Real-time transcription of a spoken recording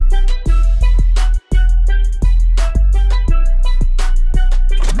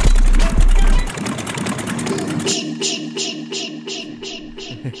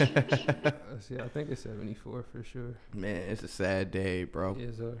74 for sure. Man, it's a sad day, bro.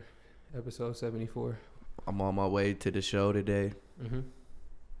 Is episode 74. I'm on my way to the show today. Mm-hmm.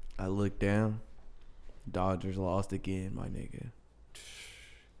 I look down. Dodgers lost again, my nigga.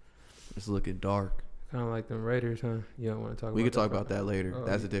 It's looking dark. Kind of like them Raiders, huh? You don't want to talk about that? We can talk about that later. Oh,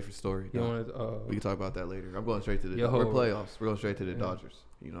 That's a different story. You want to, we can talk about that later. I'm going straight to the we're playoffs. We're going straight to the Dodgers.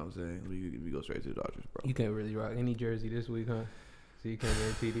 You know what I'm saying? We go straight to the Dodgers, bro. You can't really rock any jersey this week, huh? So you can't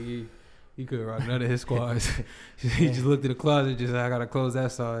guarantee the He couldn't rock none of his squads. He just looked at the closet, just I gotta close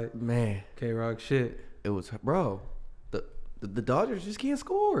that side. Man, can't rock shit. It was, bro. The Dodgers just can't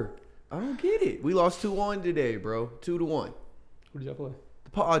score. I don't get it. We lost 2-1 today, bro. 2-1. Who did y'all play? The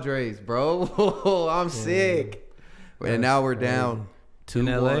Padres, bro. I'm sick. And now we're down 2-1. In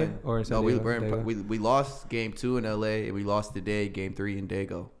LA or in San Diego? We lost game 2 in LA and we lost today game 3 in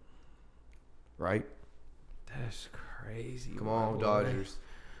Dago. Right? That's crazy. Come on, Dodgers.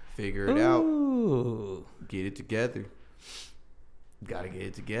 Figure it out. Get it together. Gotta get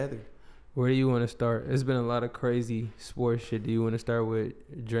it together. Where do you want to start? There's been a lot of crazy sports shit. Do you want to start with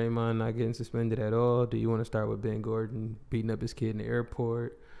Draymond not getting suspended at all? Do you want to start with Ben Gordon beating up his kid in the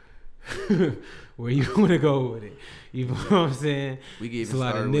airport? Where you want to go with it? You know what I'm saying? We gave it's a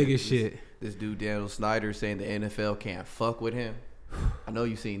lot of nigga shit. This dude Daniel Snyder saying the NFL can't fuck with him. I know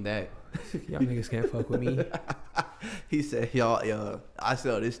you seen that. Y'all niggas can't fuck with me. He said, y'all, I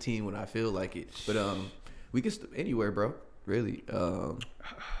sell this team when I feel like it. But we can anywhere, bro. Really.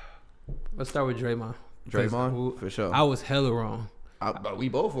 Let's start with Draymond. Draymond, for sure. I was hella wrong. But we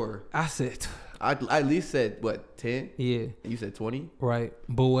both were. I said... I at least said, what, 10? Yeah. And you said 20? Right.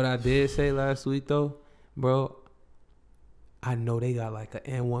 But what I did say last week, though, bro, I know they got like an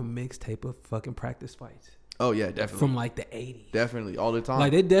N1 mixtape of fucking practice fights. Oh, yeah, definitely. From like the 80s. Definitely, all the time.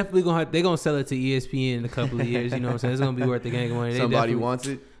 Like, they definitely gonna sell it to ESPN in a couple of years, you know what I'm saying? It's gonna be worth the gang of money. Somebody wants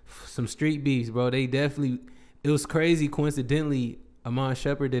it. Some street beefs, bro. They definitely... It was crazy, coincidentally... Amon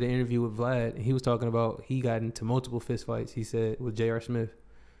Shepard did an interview with Vlad, and he was talking about he got into multiple fist fights, he said, with J.R. Smith.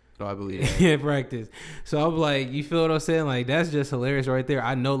 Oh, I believe that. In practice. So I'm like, you feel what I'm saying? Like, that's just hilarious right there.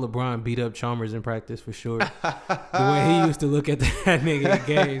 I know LeBron beat up Chalmers in practice for sure. The way he used to look at that nigga in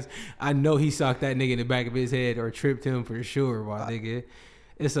games, I know he socked that nigga in the back of his head or tripped him for sure, my nigga.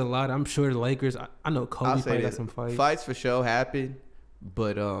 It's a lot. I'm sure the Lakers, I know Kobe probably got some fights. Fights for sure happen,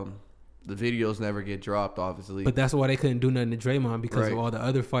 but the videos never get dropped, obviously. But that's why they couldn't do nothing to Draymond because of all the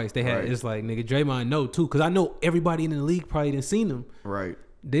other fights they had. Right. It's like, nigga, Draymond know too, because I know everybody in the league probably didn't seen them. Right.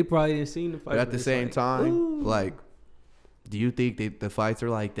 They probably didn't seen the fight. But at the same time, like, do you think the fights are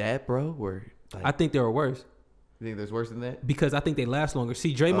like that, bro? Where like, I think they were worse. You think there's worse than that? Because I think they last longer.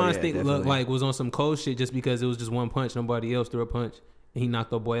 See, Draymond's thing looked like was on some cold shit just because it was just one punch, nobody else threw a punch, and he knocked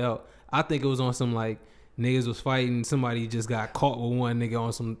the boy out. I think it was on some like niggas was fighting, somebody just got caught with one nigga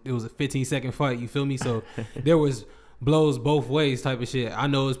on some. It was a 15-second fight. You feel me? So there was blows both ways type of shit. I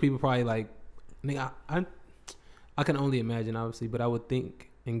know it was people probably like, nigga, I can only imagine obviously, but I would think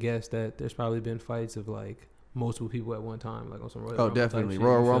and guess that there's probably been fights of like multiple people at one time, like on some Royal Rumble definitely type shit,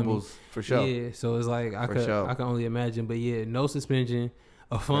 Royal Rumbles for sure. Yeah, so it's like I can only imagine, but yeah, no suspension,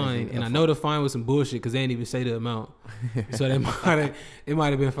 a fine, and I know the fine was some bullshit because they didn't even say the amount, so it might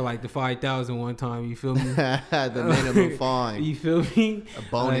have been for like the 5,000 one time. You feel me? The minimum fine. You feel me? A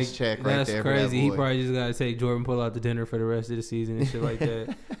bonus like, check right there. That's crazy. For that boy. He probably just gotta take Jordan Pull out to dinner for the rest of the season and shit like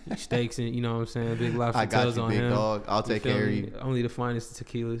that. Steaks and you know what I'm saying, big lobster tails on him. I got you, big dog. I'll take care of you. Only the finest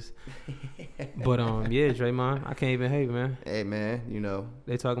tequilas. But yeah, Draymond, I can't even hate, man. Hey man, you know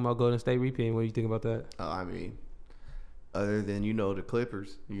they talking about Golden State repeating. What do you think about that? I mean, other than the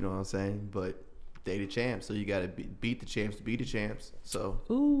Clippers, you know what I'm saying, but they the champs, so you got to beat the champs to be the champs. So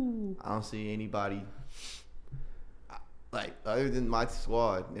I don't see anybody like other than my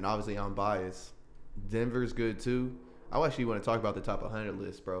squad, and obviously I'm biased. Denver's good too. I actually want to talk about the top 100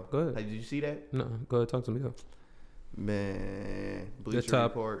 list, bro. Go ahead. Like, did you see that? No, go ahead. Talk to me. Go. Man, Bleacher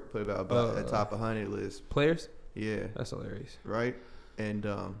Report put about a top 100 list. Players? Yeah. That's hilarious. Right? And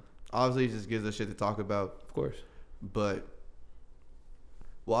obviously it just gives us shit to talk about. Of course. But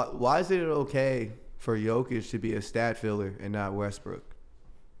why is it okay for Jokic to be a stat filler and not Westbrook?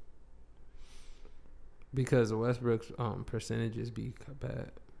 Because Westbrook's percentages be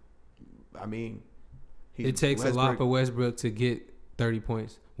bad. I mean, it takes a lot for Westbrook to get 30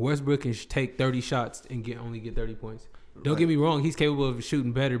 points. Westbrook can take 30 shots and only get 30 points. Don't get me wrong, he's capable of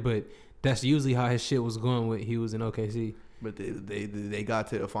shooting better, but that's usually how his shit was going when he was in OKC. But they got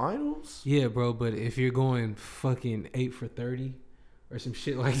to the finals? Yeah, bro, but if you're going fucking 8 for 30 or some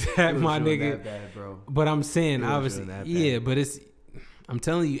shit like that, my nigga. That bad, bro. But I'm saying, obviously, yeah, but I'm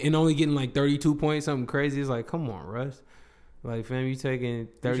telling you, and only getting like 32 points, something crazy, it's like, come on, Russ. Like, fam, you taking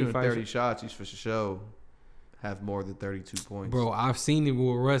 30 shots, you for sure have more than 32 points. Bro, I've seen it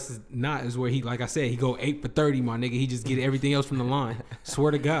where Russ is where he, like I said, he go 8 for 30, my nigga. He just get everything else from the line.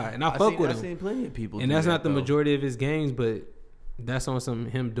 Swear to God. And I fuck with him. I've seen plenty of people. And that's not the majority of his games, but that's on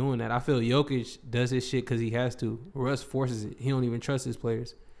him doing that. I feel Jokic does his shit because he has to. Russ forces it. He don't even trust his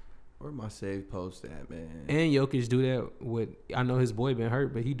players. Where my save post at, man? And Jokic do that with, I know his boy been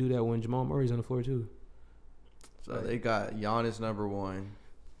hurt, but he do that when Jamal Murray's on the floor too. So they got Giannis number 1,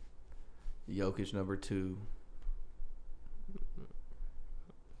 Jokic number 2,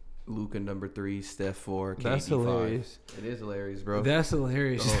 Luka number 3, Steph 4, KD That's hilarious. 5. It is hilarious, bro. That's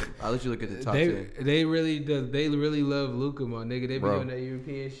hilarious. So, I'll let you look at the top 10. They really love Luka, my nigga. They be doing that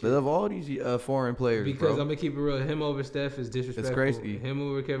European shit. They love all these foreign players, because I'm gonna keep it real. Him over Steph is disrespectful. It's crazy. Him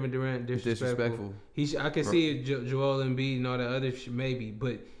over Kevin Durant, disrespectful. I can see it, Joel Embiid and all that other shit, maybe,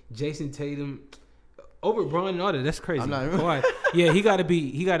 but Jason Tatum over Bron and all that. That's crazy. I'm not even. Yeah, he gotta be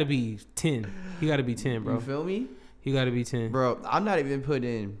 10. He gotta be 10, bro. You feel me? He gotta be 10, bro. I'm not even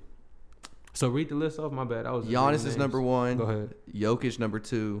putting. So read the list off. My bad. I was Giannis is number 1. Go ahead. Jokic number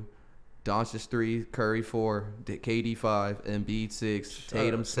 2. Doncic 3. Curry 4. KD 5. Embiid 6.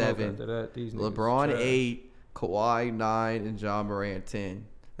 Tatum 7. LeBron 8. Kawhi 9. And John Morant 10.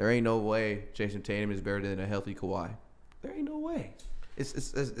 There ain't no way Jason Tatum is better than a healthy Kawhi. There ain't no way.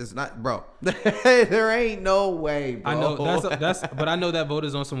 It's not, bro. There ain't no way, bro. I know that's but I know that vote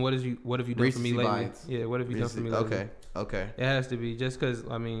is on some what have you done for me lately? Bites. Yeah, what have you done for me lately? Okay. It has to be just because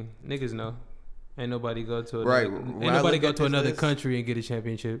niggas know. Ain't nobody go to another country and get a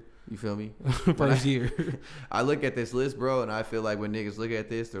championship. You feel me? First year. I look at this list, bro, and I feel like when niggas look at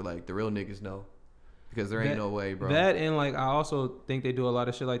this, they're like, the real niggas know. Because there ain't no way, bro. That and I also think they do a lot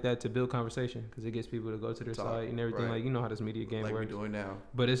of shit like that to build conversation because it gets people to go to their site and everything. Right. Like, you know how this media game works. Like we're doing now.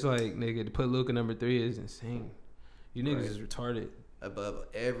 But it's like, nigga, to put Luka number 3 is insane. You niggas is retarded. Above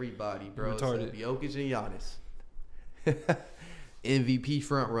everybody, bro. Retarded. Jokic and Giannis. MVP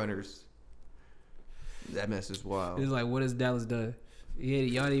front runners. That mess is wild. It's like, what has Dallas done? Yeah,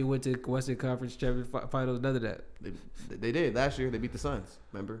 y'all didn't went to Western Conference Finals. None of that. They did last year. They beat the Suns.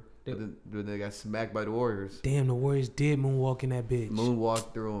 Remember? Then they got smacked by the Warriors. Damn, the Warriors did moonwalk in that bitch.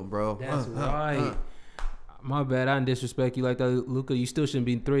 Moonwalk through them, bro. That's right. My bad. I didn't disrespect you like that, Luka. You still shouldn't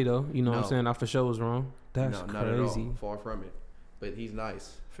be 3 though. You know what I'm saying? I for sure was wrong. That's crazy. Not at all. Far from it. But he's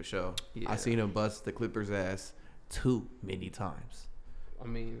nice for sure. Yeah. I seen him bust the Clippers' ass too many times. I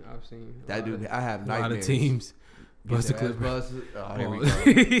mean, I've seen that dude. I have nightmares. A lot of teams. Bust the Clippers. Oh, here we go.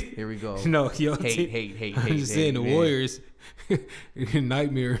 Here we go. No, yo, hate. I'm just saying the Warriors.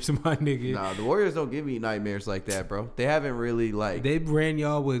 Nightmares, my nigga. Nah, the Warriors don't give me nightmares like that, bro. They haven't really like. They ran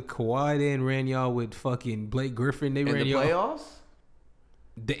y'all with Kawhi. They ran y'all with fucking Blake Griffin. They ran y'all.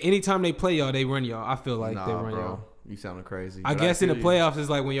 Playoffs. Anytime they play y'all, they run y'all. I feel like they run bro. Y'all. You sounding crazy. I guess in the playoffs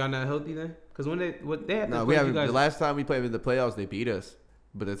is like when y'all not healthy then. Because when they have to we haven't. The last time we played in the playoffs, they beat us.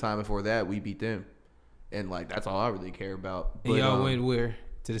 But the time before that, we beat them. And like that's all I really care about. But, and y'all went where?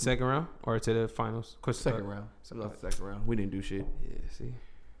 To the second round or to the finals? Second round. Second round. We didn't do shit. Yeah, see.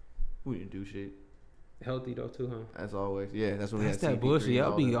 We didn't do shit. Healthy though too, huh? As always. Yeah, that's when that's we had that bullshit.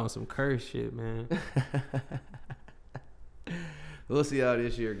 Y'all be on some curse shit, man. We'll see how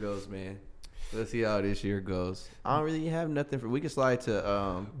this year goes, man. Let's see how this year goes. I don't really have nothing for. We can slide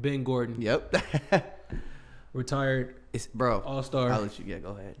to Ben Gordon. Yep. Retired. Bro. All-star. I'll let you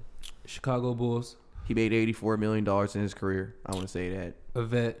go ahead. Chicago Bulls. He made $84 million in his career. I want to say that. A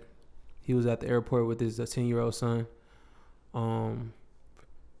vet. He was at the airport with his 10-year-old son.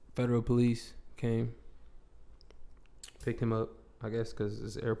 Federal police came, picked him up, I guess, because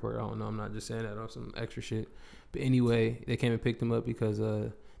it's an airport. I don't know. I'm not just saying that on some extra shit. But anyway, they came and picked him up because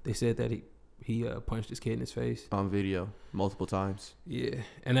they said that he punched his kid in his face. On video, multiple times. Yeah.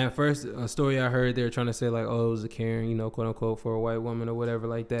 And at first, a story I heard, they were trying to say, like, oh, it was a Karen, quote unquote, for a white woman or whatever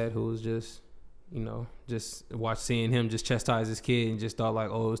like that, who was just, just seeing him just chastise his kid and just thought, like,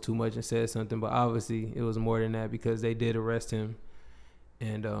 oh, it was too much and said something. But obviously, it was more than that because they did arrest him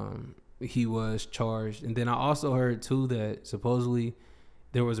and he was charged. And then I also heard, too, that supposedly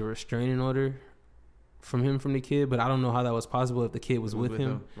there was a restraining order from the kid, but I don't know how that was possible if the kid was with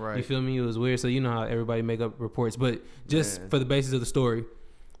him. Right. You feel me? It was weird. So you know how everybody make up reports, but just for the basis of the story,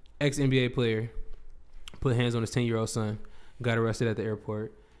 ex-NBA player put hands on his 10-year-old son, got arrested at the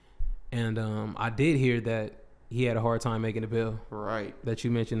airport, and I did hear that he had a hard time making the bail. Right. That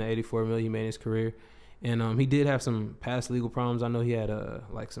you mentioned, the $84 million he made in his career, and he did have some past legal problems. I know he had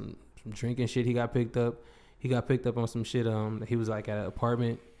like some drinking shit. He got picked up. He got picked up on some shit. He was like at an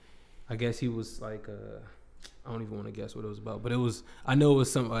apartment. I guess he was like, I don't even want to guess what it was about, but I know it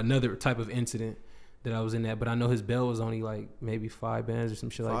was another type of incident that I was in that, but I know his bail was only like maybe 5 bands or some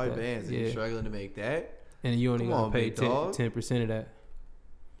shit like that. 5 bands, and you're struggling to make that, and you only gotta pay 10% of that.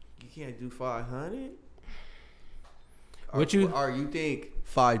 You can't do 500. What you think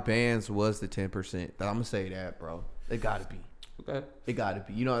 5 bands was the 10%? I'm gonna say that, bro. It gotta be. Okay. It gotta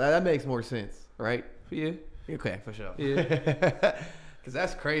be. You know that makes more sense, right? Yeah. Okay, for sure. Yeah. Cause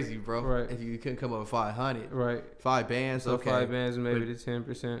that's crazy, bro. Right. If you couldn't come up with 500. Right. 5 bands. So okay. 5 bands maybe the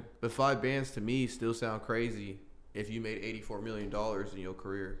 10%. But 5 bands to me still sound crazy. If you made $84 million in your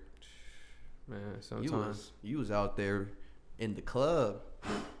career, man, sometimes you was out there in the club.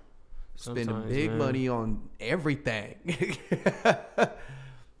 Spending big money on everything.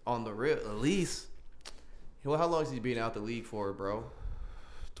 On the real, at least. Well, how long has he been out the league for, bro?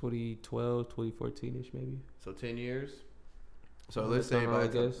 2012, 2014-ish maybe. So 10 years? So let's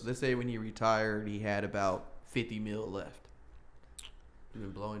say when he retired, he had about 50 mil left. You've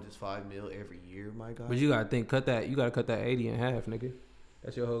been blowing just 5 mil every year, my God. But you gotta think, you gotta cut that 80 in half, nigga.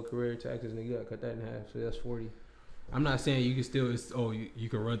 That's your whole career taxes, nigga. You gotta cut that in half. So that's 40. I'm not saying you can still, you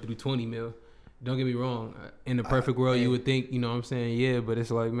can run through 20 mil. Don't get me wrong. In the perfect world, you would think, you know what I'm saying? Yeah, but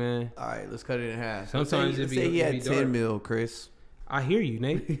it's like, man. All right, let's cut it in half. Sometimes let's say he had 10 mil, Chris. I hear you,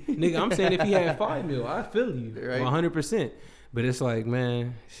 Nate. Nigga, I'm saying if he had 5 mil, I feel you. Right. 100%. But it's like,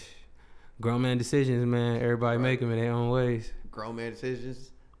 man, grown man decisions, man. Everybody make them in their own ways. Grown man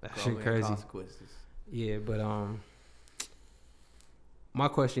decisions. That shit crazy. Consequences. Yeah, but my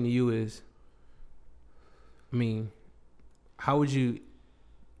question to you is, I mean, how would you?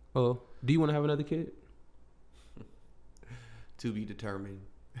 Oh, do you want to have another kid? To be determined.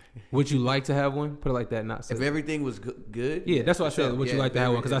 Would you like to have one? Put it like that. Not if everything was good. Yeah, that's what I said. Would you like to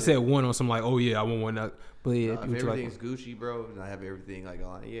have one? Because I said one on some like, oh yeah, I want one. But yeah, if everything's Gucci, bro, and I have everything like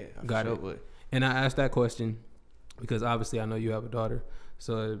on, yeah, got it. Would. And I asked that question because obviously I know you have a daughter,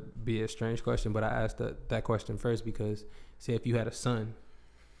 so it'd be a strange question. But I asked that question first because, say, if you had a son,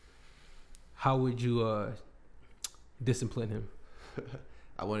 how would you discipline him?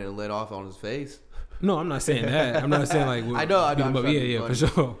 I wouldn't let off on his face. No, I'm not saying that. I'm not saying like I know. Yeah, for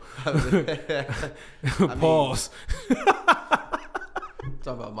sure. Pause.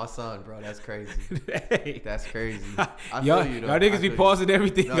 Talking about my son, bro. That's crazy. Hey. That's crazy. I y'all, feel you, though. Y'all niggas be pausing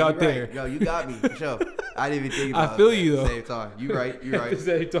everything out there. Right. Yo, you got me for sure. I didn't even think about I feel it you, though. At the same time. You right. You right. At the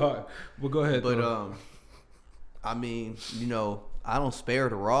same time. Well, go ahead. But I mean, you know, I don't spare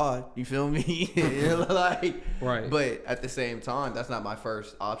the rod. You feel me? Like, right. But at the same time, that's not my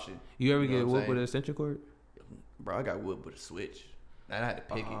first option. You ever get whooped with an extension cord? Bro, I got whooped with a switch. And I had to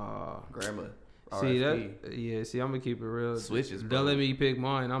pick it. Grandma. See that? Yeah. See, I'm gonna keep it real. Switches, bro. Don't let me pick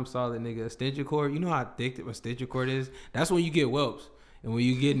mine. I'm solid, nigga. Extension cord. You know how thick a extension cord is? That's when you get whelps. And when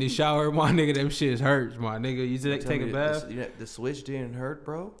you get in the shower, my nigga, them shits hurts, my nigga. You take a bath. The switch didn't hurt,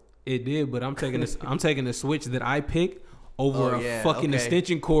 bro. It did, but I'm taking this. I'm taking the switch that I picked over a fucking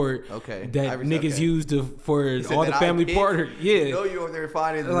extension cord that niggas use for all the family partners. Yeah. You know you're over there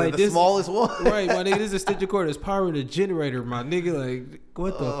finding like the smallest one. Right, my nigga. This extension cord is powering the generator, my nigga. Like,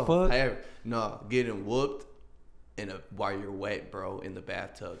 what the fuck? No, getting whooped while you're wet, bro, in the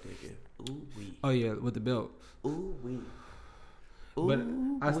bathtub, nigga. Ooh wee. Oh yeah, with the belt. Ooh wee. But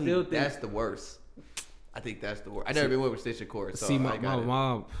I still think that's the worst. I think that's the worst. I never been with extension cord. So see, my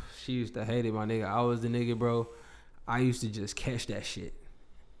mom, she used to hate it, my nigga. I was the nigga, bro. I used to just catch that shit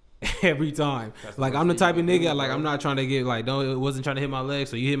every time. Like, I'm the type of nigga, like, I'm not trying to get, like, it wasn't trying to hit my legs,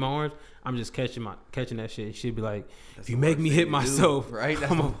 so you hit my arms, I'm just catching that shit. She'd be like, if you make me hit myself, right?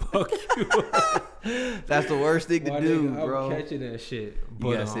 I'm gonna fuck you. That's the worst thing to do, nigga, bro. I'm catching that shit.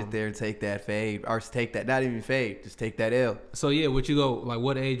 You gotta sit there and take that fade, or take that, not even fade, just take that L. So, yeah, would you go, like,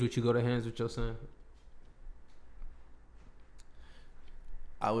 what age would you go to hands with your son?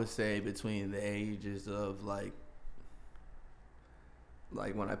 I would say between the ages of, like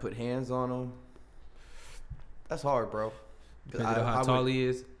when I put hands on him, that's hard, bro. Depending on how tall he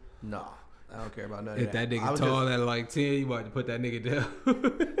is? Nah, I don't care about none of that. If that nigga tall at like 10, you about to put that nigga down.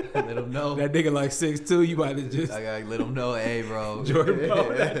 Let him know. That nigga like 6'2", you about to just... I gotta let him know, hey, bro. Jordan Ball,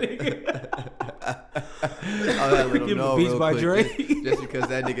 that nigga. I gotta let him know real quick. Dre. Just because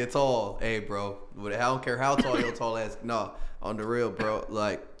that nigga tall, hey, bro. I don't care how tall your tall ass. No, on the real, bro.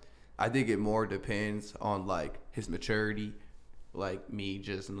 Like, I think it more depends on, like, his maturity. Like, me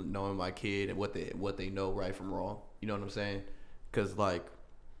just knowing my kid and what they know right from wrong. You know what I'm saying? Because, like,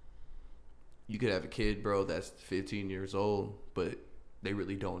 you could have a kid, bro, that's 15 years old, but they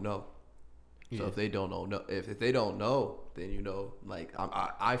really don't know. Yeah. So if they don't know, if they don't know, then, you know, like,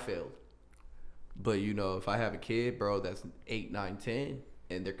 I failed. But, you know, if I have a kid, bro, that's 8, 9, 10,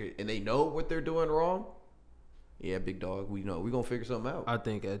 and they know what they're doing wrong, Yeah, big dog. We know we gonna figure something out. I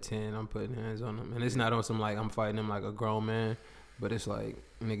think at 10, I'm putting hands on him, and it's not on some like I'm fighting him like a grown man, but it's like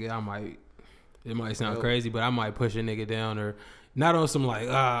nigga, it might sound crazy, but I might push a nigga down or not on some like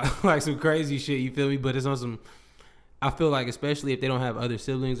like some crazy shit. You feel me? But it's on some. I feel like especially if they don't have other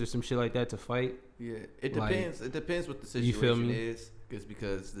siblings or some shit like that to fight. Yeah, it depends. It depends what the situation is,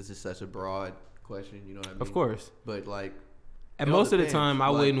 because this is such a broad question. You know what I mean? Of course, but like. And most of the time, I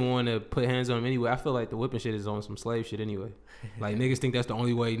wouldn't want to put hands on him anyway. I feel like the whipping shit is on some slave shit anyway. Like, niggas think that's the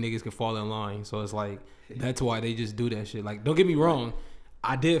only way niggas can fall in line. So it's like, that's why they just do that shit. Like, don't get me wrong.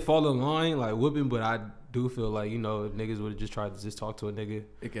 I did fall in line, like, whipping, but I do feel like, if niggas would have just tried to just talk to a nigga.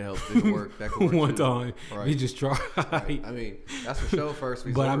 It can help this work. That can work one too. time. Right. We just tried. Right. I mean, that's for sure first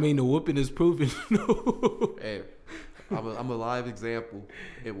resort. But, I mean, the whipping is proven. Hey, I'm a live example.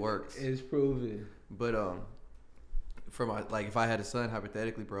 It works. It's proven. But, if I had a son,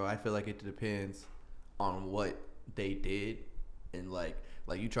 hypothetically, bro, I feel like it depends on what they did, and like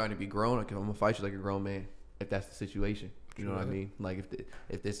you trying to be grown. Like, I'm gonna fight you like a grown man if that's the situation. You know what I mean? Like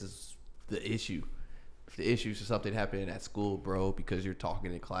if this is the issue, if the issue is something happening at school, bro, because you're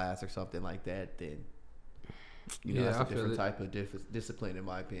talking in class or something like that, then that's a different type of discipline, in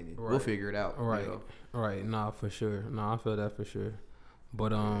my opinion. Right. We'll figure it out. Right. Right. Nah, for sure. Nah, I feel that for sure.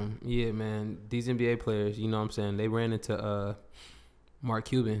 But, yeah, man, these NBA players, you know what I'm saying, they ran into Mark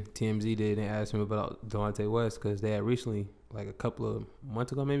Cuban, TMZ did, and asked him about Delonte West because they had recently, like a couple of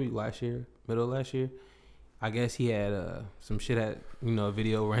months ago, maybe middle of last year, I guess he had some shit at, a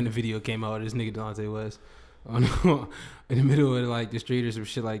random video came out of this nigga Delonte West in the middle of, like, the street or some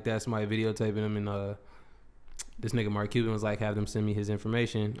shit like that, somebody videotaping him, and this nigga Mark Cuban was like, have them send me his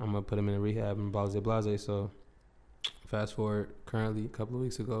information, I'm going to put him in a rehab and blase, so... Fast forward, currently, a couple of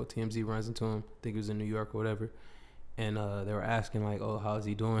weeks ago, TMZ runs into him. I think he was in New York or whatever. And they were asking, like, oh, how's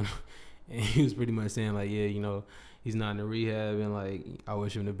he doing? And he was pretty much saying, like, yeah, he's not in the rehab. And, like, I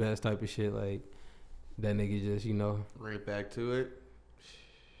wish him the best type of shit. Like, that nigga just, Right back to it.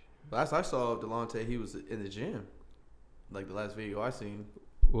 Last I saw of Delonte, he was in the gym. Like, the last video I seen.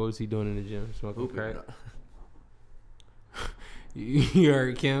 What was he doing in the gym? Smoking crack? You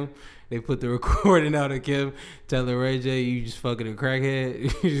heard Kim? They put the recording out of Kim telling Ray J, you just fucking a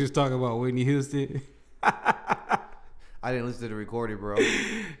crackhead. You just talking about Whitney Houston. I didn't listen to the recording, bro.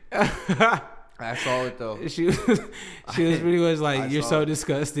 I saw it, though. She was pretty much like, you're so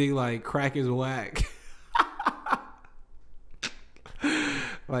disgusting. Like, crack is whack.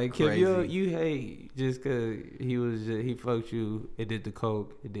 Like, Kim, you hate just because he fucked you and did the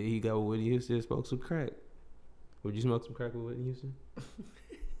coke. And then he got with Whitney Houston, smoked some crack. Would you smoke some crack with Whitney Houston?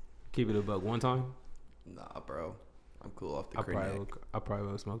 Keep it a buck one time? Nah, bro. I'm cool off the crack. I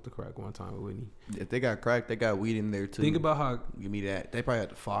probably would smoke the crack one time with Whitney. If they got crack, they got weed in there too. Think about how... Give me that. They probably had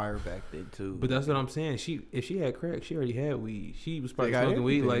the fire back then too. But that's what I'm saying. If she had crack, she already had weed. She was probably smoking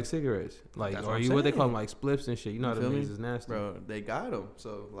weed like cigarettes. Like, that's what they call them, like spliffs and shit. You know how the niggas is nasty. Bro, they got them.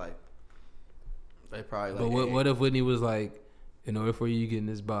 So, like, they probably like... But what if Whitney was like... In order for you to get in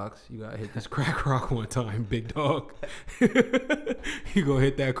this box, you gotta hit this crack rock one time, big dog. You gonna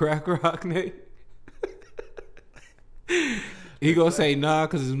hit that crack rock, Nate? He gonna say nah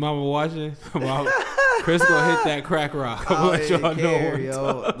because his mama watching. Chris gonna hit that crack rock. I'm gonna let y'all know.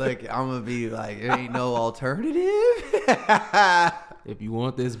 Yo, like, I'm gonna be like, there ain't no alternative. If you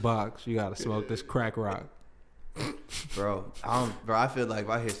want this box, you gotta smoke this crack rock. Bro, I feel like if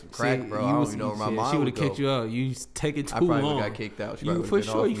I hit some crack, bro, I don't even know where my mind she would have kicked you out. You take it too long. I probably got kicked out. You for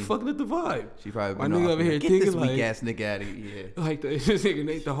sure. You fucking up the vibe. She probably my nigga over here get thinking this like, weak ass nigga out of here. Like this nigga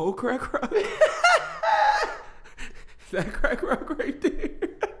Nate the whole crack rock. That crack rock right there.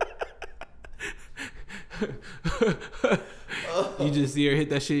 You just see her hit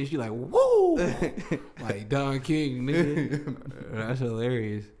that shit and she like, whoa. Like Don King, nigga. That's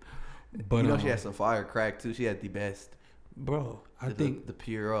hilarious. But she had some fire crack too. She had the best, bro. I think the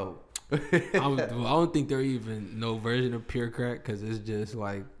Puro. I don't think there even no version of pure crack because it's just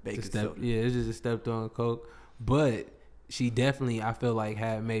like it's just a stepped on coke. But she definitely, I feel like,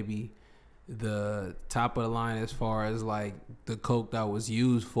 had maybe the top of the line as far as like the coke that was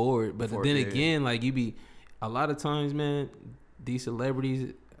used for it. But then again, like you be a lot of times, man, these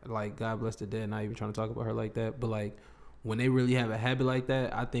celebrities, like God bless the dead, not even trying to talk about her like that, but like when they really have a habit like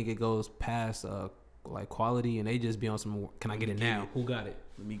that, I think it goes past like quality, and they just be on some. Can I get it now? Who got it?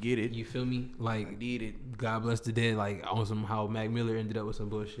 Let me get it. You feel me? Like I need it. God bless the dead. Like on some how Mac Miller ended up with some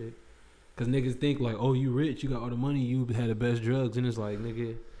bullshit. Cause niggas think like, oh, you rich, you got all the money, you had the best drugs, and it's like,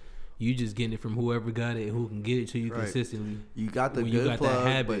 nigga, you just getting it from whoever got it, who can get it to you consistently. You got the good plug, that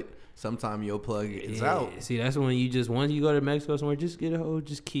habit. But sometimes your plug is out. See, that's when once you go to Mexico somewhere, just get a whole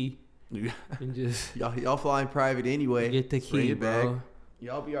just key. And just y'all flying private anyway. Get the key, bro. Back.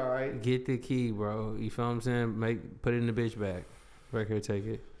 Y'all be all right. Get the key, bro. You feel what I'm saying? Put it in the bitch bag. Right here, take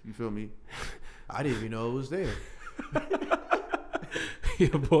it. You feel me? I didn't even know it was there.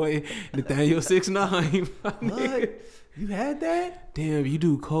 Your boy Nathaniel 6'9". What? You had that? Damn, you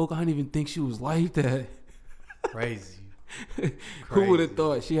do coke? I didn't even think she was like that. Crazy. Who would have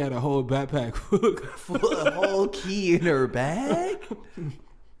thought she had a whole backpack full a whole key in her bag?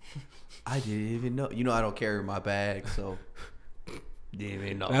 I didn't even know. You know I don't carry my bag, so didn't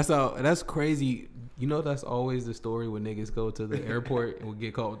even know. That's crazy. You know that's always the story when niggas go to the airport and will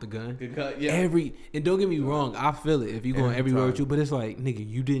get caught with the gun. Yeah. And don't get me wrong, I feel it if you going everywhere with you, but it's like, nigga,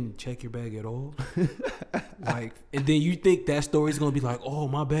 you didn't check your bag at all. Like, and then you think that story's gonna be like, oh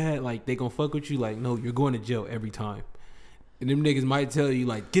my bad, like they gonna fuck with you. Like, no, you're going to jail every time. And them niggas might tell you,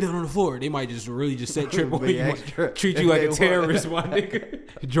 like, get out on the floor. They might just really just set trip on you. Treat you like a terrorist, my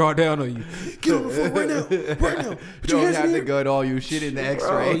nigga. Draw down on you. Get on the floor right now. Right now. Don't have the gun on you. Shit in the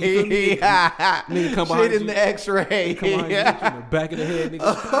x-ray. Nigga come behind you. Shit in the x-ray. Come on, in the back of the head,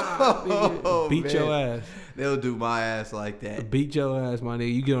 nigga. Beat your ass. They'll do my ass like that. Beat your ass, my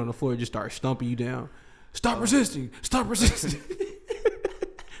nigga. You get on the floor and just start stumping you down. Stop resisting. Stop resisting.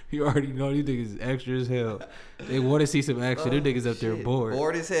 You already know these niggas is extra as hell. They want to see some action. Them niggas up there bored.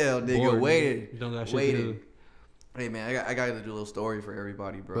 Bored as hell, nigga. Waited. Don't got shit to do. Hey, man, I got to do a little story for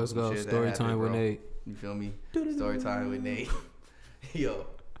everybody, bro. Let's go. Story time with Nate. You feel me? Story time with Nate. Yo,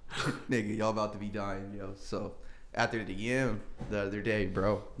 nigga, y'all about to be dying, yo. So, after the Yim the other day,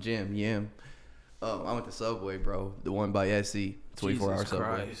 bro, Yim, I went to Subway, bro. The one by SC, 24-hour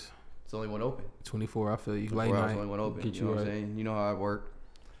Subway. It's the only one open. 24, I feel you. 24 hours, only one open. You know what I'm saying? You know how I work.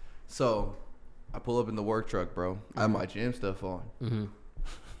 So, I pull up in the work truck, bro. I have my gym stuff on. Mm-hmm.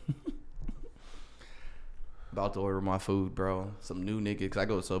 About to order my food, bro. Some new nigga, because I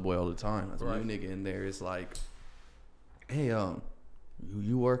go to Subway all the time. Some new nigga in there is like, hey,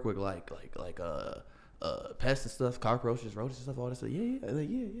 you work with like pests and stuff, cockroaches, roaches and stuff, all that stuff. Yeah,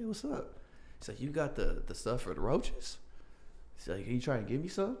 what's up? He's like, you got the stuff for the roaches? He's like, are you trying to give me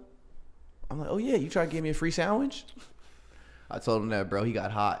some? I'm like, oh yeah, you trying to give me a free sandwich? I told him that, bro. He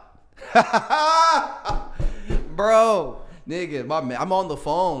got hot. Bro, nigga, I'm on the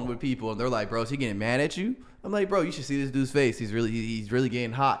phone with people and they're like, bro, is he getting mad at you? I'm like, bro, you should see this dude's face. He's really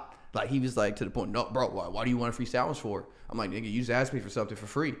getting hot. Like, he was like to the point, no, bro, why do you want a free sandwich for? I'm like, nigga, you just asked me for something for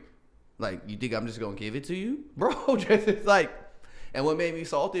free. Like, you think I'm just gonna give it to you? Bro, just like, and what made me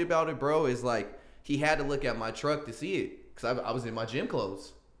salty about it, bro, is like, he had to look at my truck to see it. Cause I was in my gym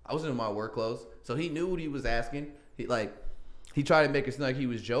clothes. I wasn't in my work clothes. So he knew what he was asking. He tried to make it seem like he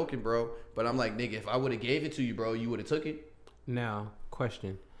was joking, bro. But I'm like, nigga, if I would have gave it to you, bro, you would have took it. Now,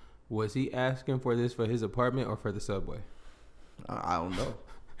 question. Was he asking for this for his apartment or for the Subway? I don't know.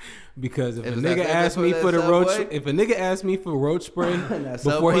 Because if a nigga asked me for the roach, if a nigga asked me for roach spray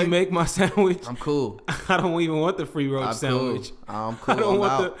before he make my sandwich, I'm cool. I don't even want the free roach sandwich. I'm cool.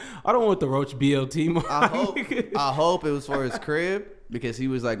 I don't want the roach BLT. I hope it was for his crib because he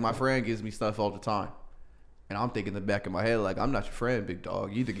was like, my friend gives me stuff all the time. And I'm thinking in the back of my head, like, I'm not your friend, big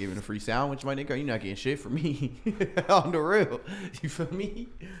dog. You either giving a free sandwich, my nigga, or you not getting shit from me. On the real. You feel me?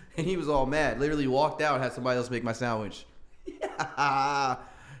 And he was all mad. Literally walked out and had somebody else make my sandwich.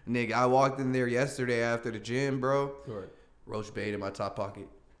 Nigga, I walked in there yesterday after the gym, bro. Right. Roach bait in my top pocket.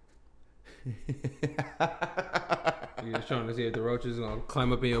 You just trying to see if the roach is going to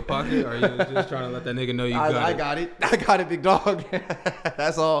climb up in your pocket, or you just trying to let that nigga know you got it? I got it. I got it, big dog.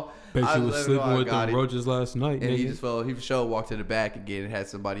 That's all. Bet you was sleeping with the roaches last night, and nigga. He for sure walked to the back again and had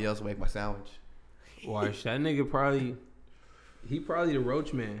somebody else make my sandwich. Watch, that nigga probably the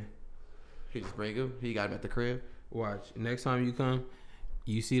roach man. He just bring him. He got him at the crib. Watch, next time you come,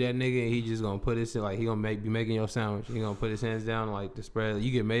 you see that nigga and he just gonna put his, like, he gonna be making your sandwich. He gonna put his hands down like the spread. You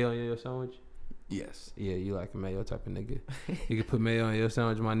get mayo in your sandwich? Yes. Yeah, you like a mayo type of nigga. You can put mayo on your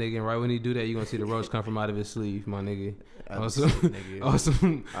sandwich, my nigga, and right when he do that, you gonna see the roach come from out of his sleeve, my nigga. Also,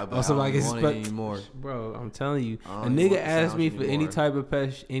 like it's bro. I'm telling you, a nigga asked me for any type of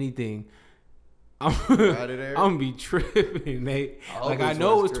pest, anything. I'm gonna be tripping, Nate. Like, I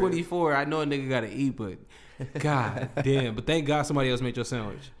know it was 24. I know a nigga gotta eat, but god damn. But thank God somebody else made your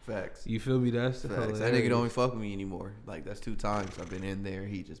sandwich. Facts. You feel me? That's facts. Hilarious. That nigga don't even fuck with me anymore. Like, that's 2 times I've been in there.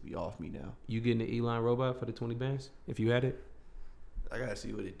 He just be off me now. You getting the Elon robot for the 20 bands if you had it? I gotta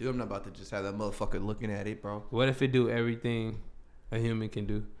see what it do. I'm not about to just have that motherfucker looking at it, bro. What if it do everything a human can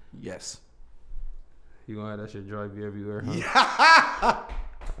do? Yes. You gonna have that shit drive you everywhere, huh? Yeah.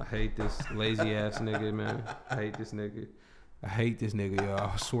 I hate this lazy ass nigga, man. I hate this nigga,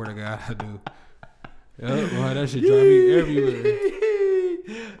 y'all. I swear to God, I do. Yep, well, that shit drive me everywhere.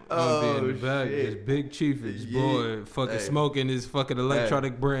 I'm be in the back, just big chiefage, boy, fucking smoking his fucking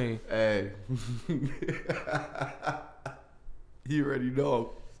electronic brain. Hey. You already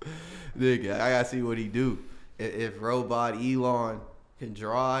know. Nigga, I gotta see what he do. If robot Elon can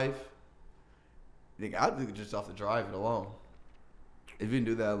drive, nigga, I'd do it just off the driving alone. If you can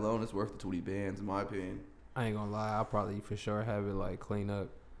do that alone, it's worth the 20 bands, in my opinion. I ain't gonna lie, I'll probably for sure have it like clean up.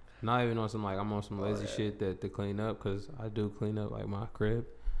 Not even on some like I'm on some lazy shit to clean up, because I do clean up like my crib.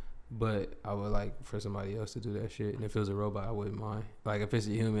 But I would like for somebody else to do that shit. And if it was a robot, I wouldn't mind. Like if it's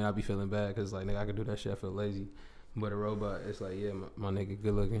a human, I'd be feeling bad because like nigga, I could do that shit. I feel lazy. But a robot, it's like, yeah, my nigga,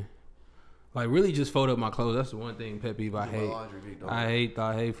 good looking. Like really, just fold up my clothes. That's the one thing pet peeve I hate.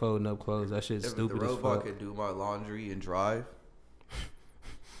 I hate folding up clothes. That shit's stupid as fuck. If the robot could do my laundry and drive,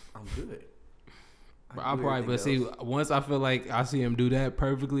 I'm good. See, once I feel like I see him do that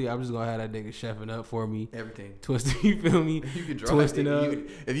perfectly, I'm just gonna have that nigga chefing up for me. Everything. Twisting, you feel me? You can drive, twisting nigga. up.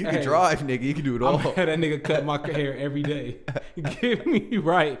 If you can drive, nigga, you can do it all. I'm gonna have that nigga cut my hair every day. Give me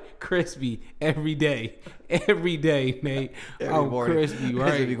right, crispy, every day. Every day, Nate. I'm crispy,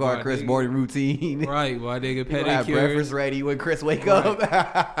 right? This be called Chris morning routine. Right, my nigga, pedicures. Have breakfast ready when Chris wake up.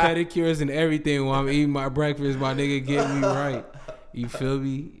 Pedicures and everything while I'm eating my breakfast, my nigga, get me right. You feel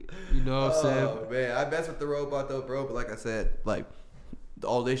me? You know what I'm saying? Oh, man. I mess with the robot, though, bro. But like I said, like,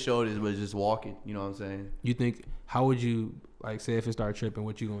 all they showed was just walking. You know what I'm saying? You think, how would you, like, say if it start tripping,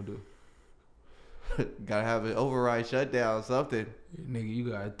 what you gonna do? Gotta have an override shutdown, something. Nigga, you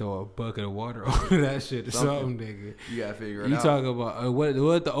gotta throw a bucket of water over that shit or something, nigga. You gotta figure it out. You talking about, what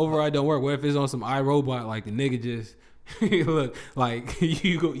if the override don't work? What if it's on some iRobot, like the nigga just, look, like,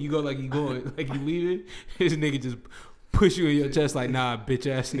 you go like you going, like you leaving, this nigga just push you in your chest like, nah, bitch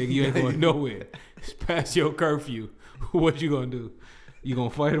ass nigga, you ain't going nowhere. It's past your curfew. What you gonna do? You gonna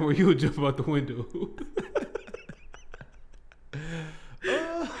fight him or you gonna jump out the window?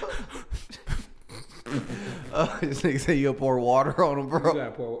 This nigga say you'll pour water on him, bro. You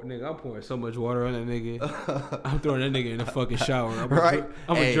gotta pour, nigga, I'm pouring so much water on that nigga. I'm throwing that nigga in the fucking shower. I'm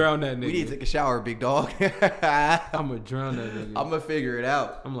gonna drown that nigga. We need to take a shower, big dog. I'm gonna drown that nigga. I'm gonna figure it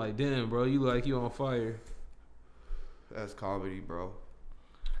out. I'm like, damn, bro, you look like you on fire. That's comedy, bro.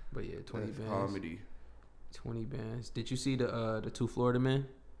 But yeah, 20 That's bands. Comedy. 20 bands. Did you see the two Florida men?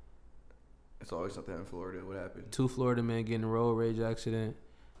 It's always something in Florida. What happened? 2 Florida men getting in a road rage accident.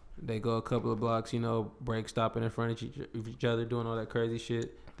 They go a couple of blocks, you know, break stopping in front of each other, doing all that crazy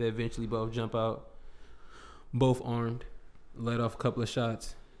shit. They eventually both jump out, both armed, let off a couple of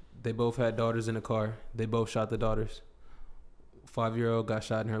shots. They both had daughters in the car. They both shot the daughters. 5-year-old got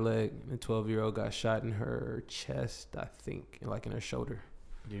shot in her leg, and 12-year-old got shot in her chest, I think, like in her shoulder.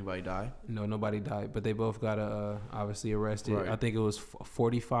 Did anybody die? No, nobody died, but they both got obviously arrested. Right. I think it was a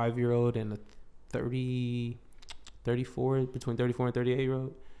 45-year-old and a 34, between 34 and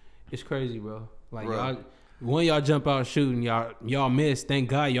 38-year-old. It's crazy, bro. Like, right. y'all jump out shooting, y'all missed. Thank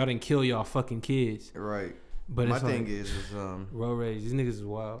God y'all didn't kill y'all fucking kids. Right. But my it's thing like, is road rage. These niggas is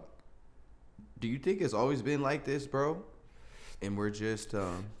wild. Do you think it's always been like this, bro? And we're just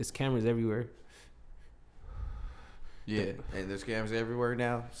it's cameras everywhere. Yeah, and there's cameras everywhere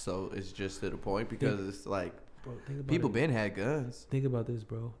now, so it's just to the point because it's like, bro, people been had guns. Think about this,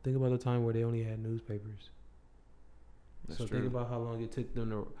 bro. Think about the time where they only had newspapers. That's so true. Think about how long it took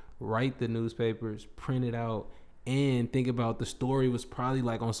them to write the newspapers, print it out, and think about the story was probably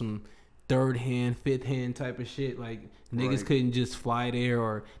like on some 3rd hand, 5th hand type of shit. Like niggas couldn't just fly there,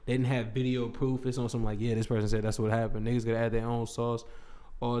 or they didn't have video proof. It's on some like, yeah, this person said that's what happened. Niggas gotta add their own sauce,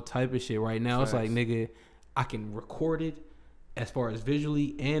 all type of shit. Right now, Facts. It's like, nigga, I can record it as far as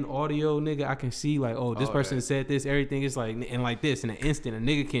visually and audio, nigga. I can see like, oh, this person said this, everything is like, and like this in an instant. A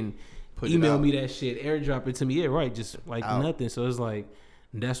nigga can email me that shit, airdrop it to me. Yeah, right, just like nothing. So it's like,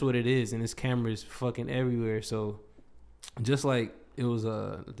 that's what it is, and this cameras fucking everywhere. So just like it was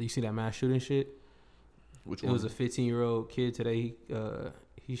you see that mass shooting shit? Which one? It was a 15-year-old kid today.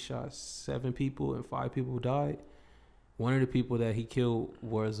 He shot 7 people and 5 people died. One of the people that he killed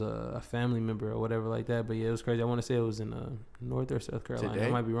was a family member or whatever like that. But yeah, it was crazy. I want to say it was in North or South Carolina. Today? I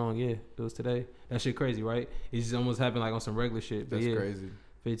might be wrong. Yeah, it was today. That shit crazy, right? It just almost happened like on some regular shit. But that's crazy.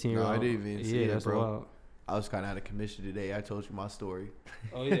 15-year-old. No, I didn't even see it, that's bro. Wild. I was kind of out of commission today. I told you my story.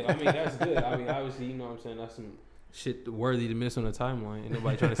 Oh yeah, I mean that's good. I mean obviously, you know what I'm saying, that's some shit worthy to miss on the timeline. Ain't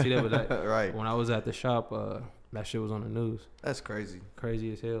nobody trying to see that, but that, right. When I was at the shop, that shit was on the news. That's crazy.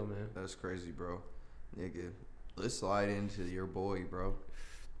 Crazy as hell, man. That's crazy, bro. Nigga, let's slide into your boy, bro.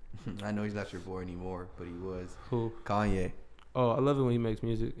 I know he's not your boy anymore, but he was. Who? Kanye. Oh, I love it when he makes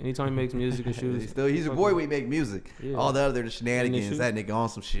music. Anytime he makes music and shoots. He's a boy when he make music. Yeah. All the other shenanigans, that nigga on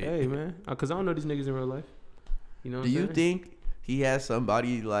some shit. Hey, man. Because I don't know these niggas in real life. You know what I'm saying? Do you think he has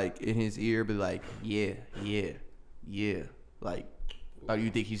somebody like in his ear, be like, yeah. Like, or do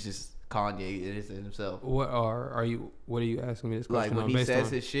you think he's just Kanye in himself? What are you asking me this question? Like when he says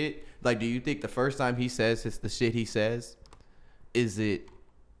his shit, like, do you think the first time he says the shit he says, is it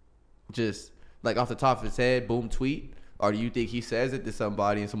just like off the top of his head, boom, tweet, or do you think he says it to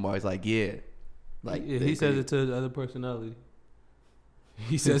somebody and somebody's like, yeah, like he says it to the other personality.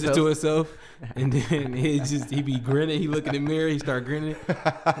 He says it to himself, and then he be grinning. He look in the mirror, he start grinning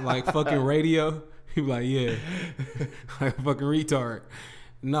like fucking radio. He be like, yeah, like a fucking retard.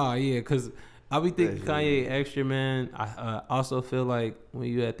 Nah, yeah, because I be thinking Kanye extra, man. I also feel like when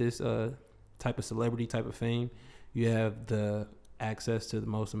you at this type of celebrity, type of fame, you have the access to the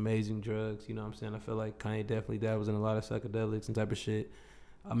most amazing drugs. You know what I'm saying? I feel like Kanye definitely dabbles in a lot of psychedelics and type of shit.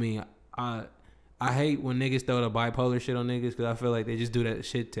 I mean, I hate when niggas throw the bipolar shit on niggas because I feel like they just do that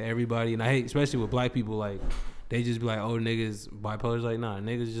shit to everybody. And I hate, especially with black people, like, they just be like, oh, niggas bipolar's like, nah,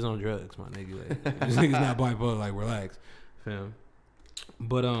 niggas just on drugs, my nigga. Like, this nigga's not bipolar, like, relax, fam.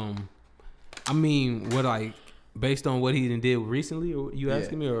 But, I mean, what, like, based on what he did recently, or you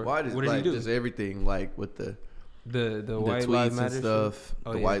asking me, or why does, what did he do? Just everything, like, with the white lives matter stuff.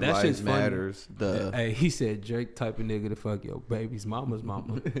 Oh, the white lives matters. Hey, he said Drake type of nigga to fuck your baby's mama's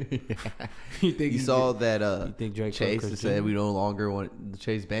mama. You saw that? You think Drake Chase said we no longer want.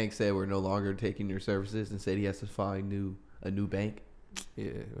 Chase Bank said we're no longer taking your services and said he has to find a new bank.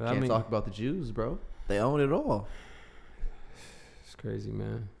 Yeah, can't talk about the Jews, bro. They own it all. It's crazy,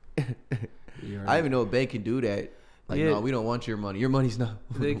 man. I even know a bank can do that. Like, no, we don't want your money. Your money's not.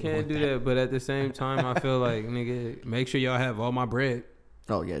 They can't do that, but at the same time, I feel like, nigga, make sure y'all have all my bread.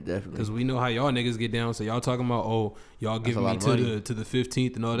 Oh yeah, definitely. Because we know how y'all niggas get down. So y'all talking about, oh, y'all giving me to the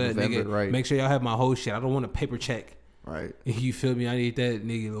 15th and all that, November, nigga. Right. Make sure y'all have my whole shit. I don't want a paper check. Right. You feel me? I need that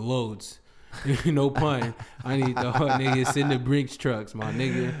nigga loads. No pun. I need the whole nigga sitting the Brinks trucks, my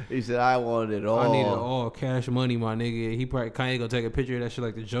nigga. He said I wanted it all. I need it all cash money, my nigga. He probably Kanye gonna take a picture of that shit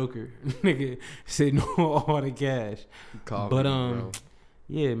like the Joker. Nigga said no all the cash. But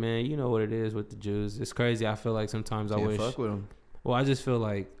yeah, man, you know what it is with the Jews. It's crazy. I feel like sometimes I wish. Fuck with them. Well, I just feel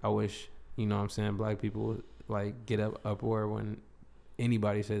like I wish, you know what I'm saying, black people would, like, get uproar when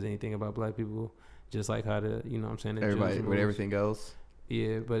anybody says anything about black people, just like how the, you know what I'm saying, the everybody Jews with everything else.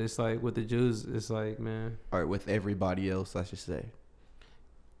 Yeah, but it's like with the Jews, it's like, man. All right, with everybody else, I should say.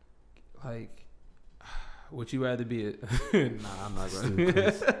 Like, would you rather be a... Nah, I'm not going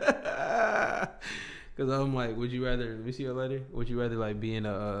to. Because I'm like, would you rather... Let me see your letter. Would you rather, like, be in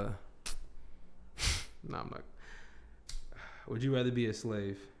a... Nah, I'm not... Would you rather be a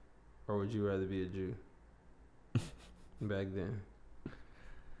slave or would you rather be a Jew? Back then.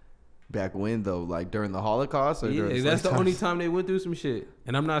 Back when, though? Like during the Holocaust? Or yeah, that's the only time they went through some shit.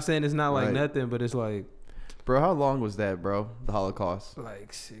 And I'm not saying it's not like nothing, but it's like... Bro, how long was that, bro? The Holocaust?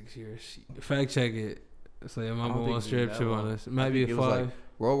 Like 6 years. Fact check it. So your mama won't strip you on us. It might be a 5. Like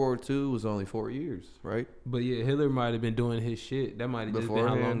World War II was only 4 years, right? But yeah, Hitler might have been doing his shit. That might have just been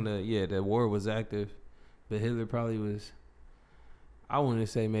how long the war was active. But Hitler probably was... I want to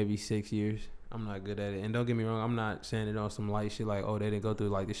say maybe 6 years. I'm not good at it. And don't get me wrong, I'm not saying it on some light shit like, oh, they didn't go through.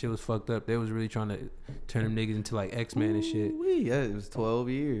 Like, the shit was fucked up. They was really trying to turn them niggas into, like, X-Men and shit. Yeah, it was 12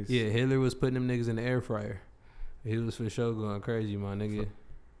 years. Yeah, Hitler was putting them niggas in the air fryer. He was for sure going crazy, my nigga.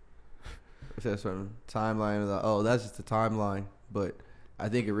 That's from timeline. Oh, that's just the timeline. But I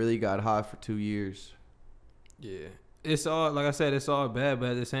think it really got hot for 2 years. Yeah. It's all, like I said, it's all bad.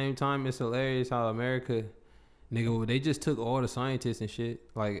 But at the same time, it's hilarious how America... Nigga, they just took all the scientists and shit.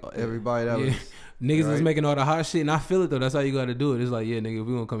 Like everybody that was niggas was making all the hot shit, and I feel it though. That's how you gotta do it. It's like, yeah, nigga, if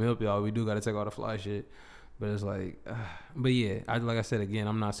we gonna come help y'all, we do gotta take all the fly shit. But it's like, but yeah, like I said again,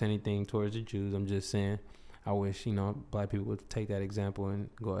 I'm not saying anything towards the Jews. I'm just saying, I wish, you know, black people would take that example and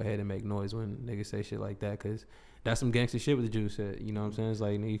go ahead and make noise when niggas say shit like that, cause that's some gangster shit what the Jews said. You know what I'm saying? It's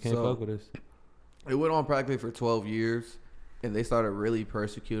like, nigga, you can't fuck with us. It went on practically for 12 years, and they started really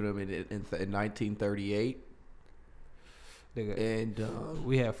persecuting them in 1938. And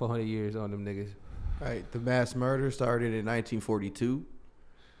we had 400 years on them niggas. Right. The mass murder started in 1942.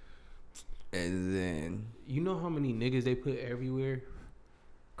 And then... You know how many niggas they put everywhere?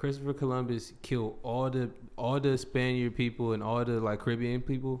 Christopher Columbus killed all the Spaniard people and all the, like, Caribbean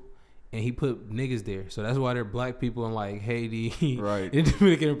people. And he put niggas there. So that's why they're black people in, like, Haiti. Right. In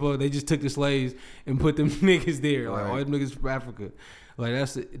Dominican Republic. They just took the slaves and put them niggas there. Like, all them niggas from Africa. Like,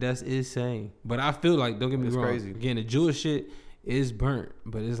 that's insane. But I feel like, don't get me wrong. Crazy. Again, the Jewish shit is burnt.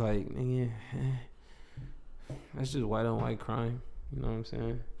 But it's like, nigga, that's just white on white crime. You know what I'm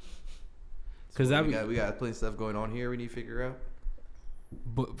saying? Because we got plenty of stuff going on here we need to figure out.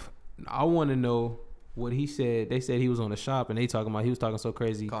 But I want to know what he said, they said he was on the shop and they talking about he was talking so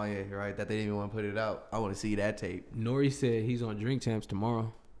crazy. Kanye, right? That they didn't even want to put it out. I want to see that tape. Nori said he's on Drink Champs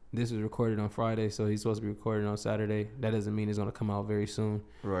tomorrow. This was recorded on Friday, so he's supposed to be recorded on Saturday. That doesn't mean it's going to come out very soon.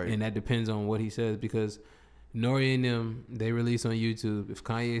 Right. And that depends on what he says because Nori and them, they release on YouTube. If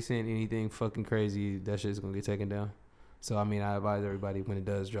Kanye saying anything fucking crazy, that shit's going to get taken down. So, I mean, I advise everybody when it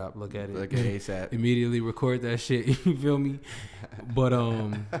does drop, look at it. Look at ASAP. Immediately record that shit. You feel me? But,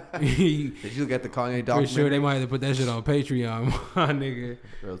 did you look at the Kanye documentary? For sure, they might have to put that shit on Patreon, my nigga.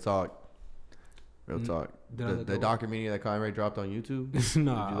 Real talk. The documentary that Kanye dropped on YouTube?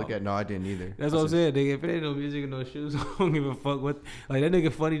 Nah. Did you look at? No, I didn't either. That's what I'm saying, nigga. If it ain't no music and no shoes, I don't give a fuck what. Like, that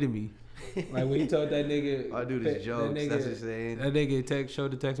nigga funny to me. Like, when he told that nigga. I do these jokes. That's what I'm saying. That nigga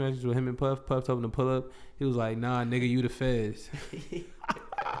showed the text message with him and Puff. Puff told him to pull up. He was like, nah, nigga, you the feds.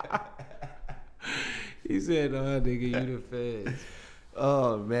 He said, nah, nigga, you the feds.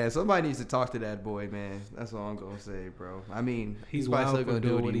 Oh, man. Somebody needs to talk to that boy, man. That's all I'm going to say, bro. I mean, he's wild for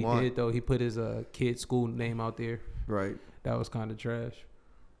doing what he did, though. He put his kid's school name out there. Right. That was kind of trash.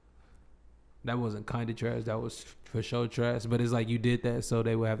 That wasn't kind of trash. That was for sure trash. But it's like you did that so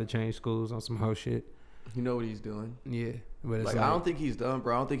they would have to change schools on some whole shit. You know what he's doing. Yeah. But it's like I don't think he's done,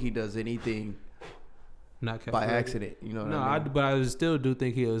 bro. I don't think he does anything not by accident. You know what I mean? But I still do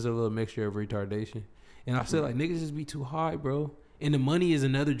think he was a little mixture of retardation. And I feel like niggas just be too high, bro. And the money is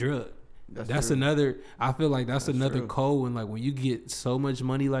another drug. That's another. I feel like that's another code. And like when you get so much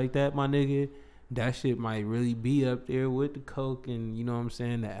money like that, my nigga, that shit might really be up there with the coke and you know what I'm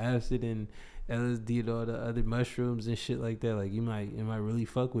saying, the acid and LSD and all the other mushrooms and shit like that. Like it might really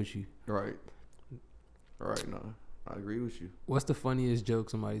fuck with you. Right. No, I agree with you. What's the funniest joke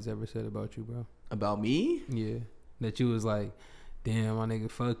somebody's ever said about you, bro? About me? Yeah, that you was like, damn, my nigga,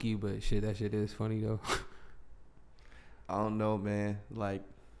 fuck you, but shit, that shit is funny though. I don't know, man. Like,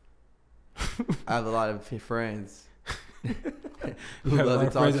 I have a lot of friends who love to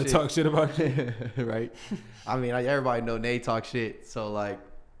talk shit. That talk shit about you, right? I mean, everybody know Nate talk shit, so like,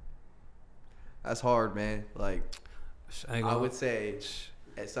 that's hard, man. Like, I would say,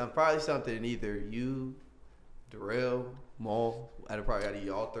 it's probably something either you, Darrell, Maul, probably out of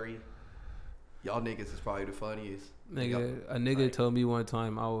y'all three. Y'all niggas is probably the funniest. Nigga, a nigga told me one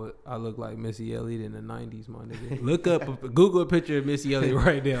time I look like Missy Elliott in the 90s, my nigga. Look up, Google a picture of Missy Elliott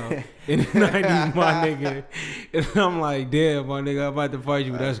right now in the 90s, my nigga. And I'm like, damn, my nigga, I'm about to fight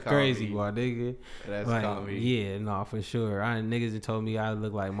you. That's crazy, my nigga. That's like, comedy. Yeah, no, for sure. Niggas that told me I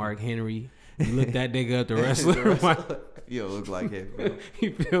look like Mark Henry. You look that nigga up, the wrestler. You don't look like him, bro.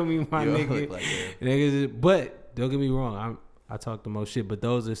 You feel me, my you nigga? Look like him. Niggas, but don't get me wrong, I talk the most shit, but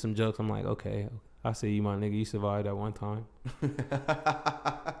those are some jokes. I'm like, okay, I see you, my nigga. You survived that one time.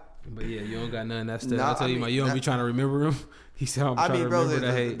 But yeah, you don't got nothing that stuff. I tell you, you don't be trying to remember him. He said, I'm trying to remember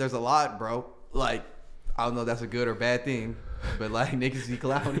that hate. There's a lot, bro. Like, I don't know if that's a good or bad thing, but like niggas be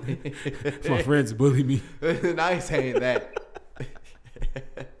clowning. My friends bully me. I ain't saying that.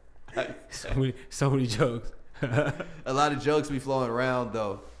 So many jokes. A lot of jokes be flowing around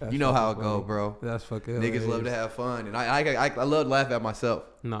though. That's you know how it go, bro. That's fucking niggas hilarious. love to have fun, and I love to laugh at myself.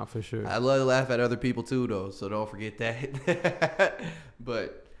 Not for sure. I love to laugh at other people too, though. So don't forget that.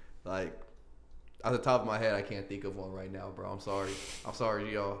 But like, off the top of my head, I can't think of one right now, bro. I'm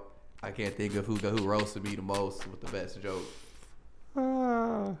sorry, y'all. I can't think of who roasted me the most with the best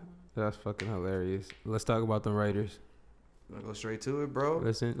joke. That's fucking hilarious. Let's talk about the Raiders. Wanna go straight to it, bro?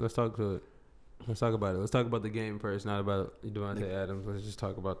 Let's talk to it. Let's talk about it. Let's talk about the game first, not about Devontae Adams. Let's just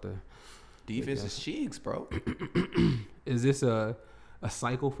talk about the defense is cheeks, bro. Is this a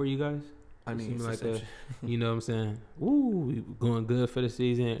cycle for you guys? I mean, it's like you know what I'm saying? Ooh, we going good for the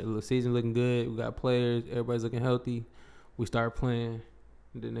season. The season looking good. We got players. Everybody's looking healthy. We start playing.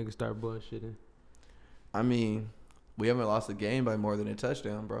 The niggas start bullshitting. I mean, we haven't lost a game by more than a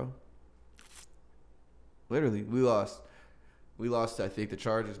touchdown, bro. Literally, we lost. I think the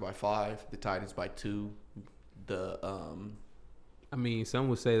Chargers by 5, the Titans by 2. I mean, some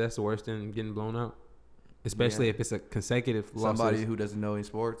would say that's worse than getting blown out, especially if it's a consecutive loss. Somebody who doesn't know any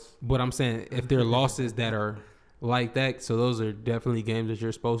sports. But I'm saying if there are losses that are like that, so those are definitely games that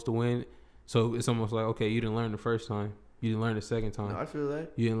you're supposed to win. So it's almost like, okay, you didn't learn the first time, you didn't learn the second time. No, I feel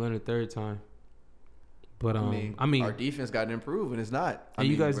that. You didn't learn the third time. But I mean, our defense got to improve, and it's not. And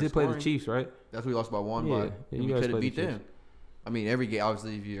you guys did play the Chiefs, right? That's what we lost by 1. Yeah, and we could have beat them. I mean, every game,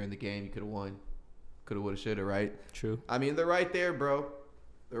 obviously, if you're in the game, you could have won. Could have, would have, should have, right? True. I mean, they're right there, bro.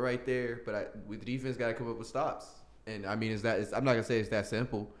 They're right there. But with the defense, got to come up with stops. And, I mean, I'm not going to say it's that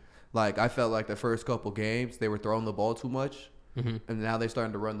simple. Like, I felt like the first couple games, they were throwing the ball too much. Mm-hmm. And now they're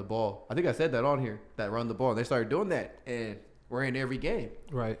starting to run the ball. I think I said that on here, that run the ball. And they started doing that. And we're in every game.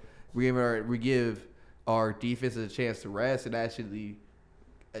 Right. We give our defense a chance to rest and actually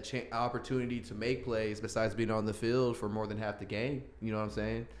opportunity to make plays besides being on the field for more than half the game. You know what I'm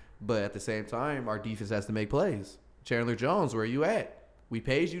saying? But at the same time, our defense has to make plays. Chandler Jones, where are you at? We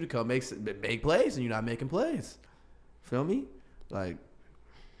paid you to come make plays, and you're not making plays. Feel me? Like,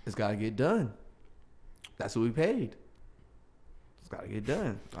 it's got to get done. That's what we paid. It's got to get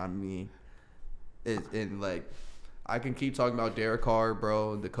done. I mean, I can keep talking about Derek Carr,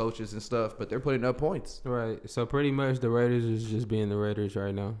 bro, and the coaches and stuff, but they're putting up points. Right. So pretty much the Raiders is just being the Raiders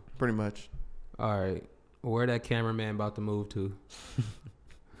right now. Pretty much. All right. Where that cameraman about to move to?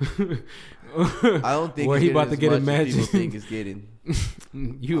 I don't think where he about to get a match. People think it's getting.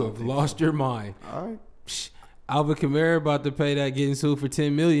 You have lost your mind. All right. Alvin Kamara about to pay that getting sued for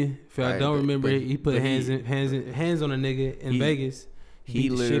 $10 million. If I don't remember, he put hands on a nigga in Vegas. He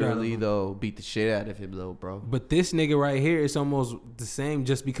literally beat the shit out of him though, bro. But this nigga right here is almost the same,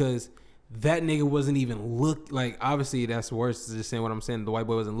 just because that nigga wasn't even like. Obviously, that's worse than just saying what I'm saying. The white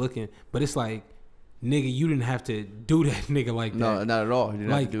boy wasn't looking, but it's like, nigga, you didn't have to do that nigga like that. No, not at all. He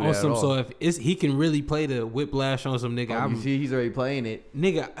didn't have to do that at all. So if he can really play the whiplash on some nigga, you see, he's already playing it.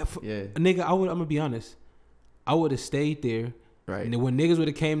 Nigga, nigga, I'm gonna be honest. I would have stayed there. Right. And then when niggas would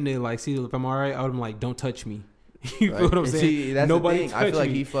have came there, like, see if I'm all right, I would have been like, don't touch me. You feel what I'm saying? See, that's nobody the thing. I feel like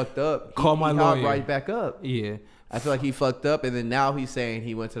he fucked up. Call my lawyer. Right back up. Yeah. I feel like he fucked up, and then now he's saying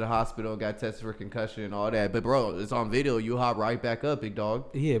he went to the hospital and got tested for concussion and all that. But bro, it's on video. You hop right back up, big dog.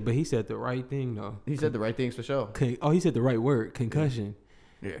 Yeah, but he said the right thing though. He said the right things for sure. He said the right word, concussion.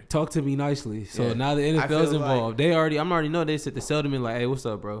 Yeah. Talk to me nicely. So now the NFL's involved. Like, I'm already know they said to Seldman like, hey, what's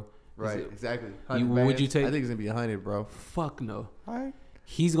up, bro? Right, exactly. Would you take? I think it's gonna be 100, bro. Fuck no. All right.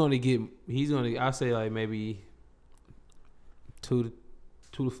 He's gonna. I say like maybe $2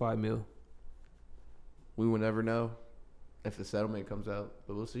 to $5 million. We will never know if the settlement comes out,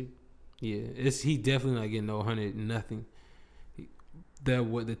 but we'll see. Yeah, he definitely not getting no 100 nothing. The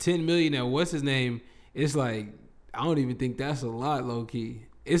 $10 million. Now, what's his name? It's like, I don't even think that's a lot, low key.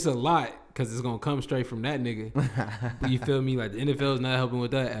 It's a lot because it's gonna come straight from that nigga. You feel me? Like, the NFL is not helping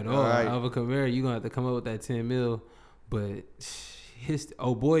with that at all. Right. Alvin Kamara, you gonna have to come up with that $10 million. But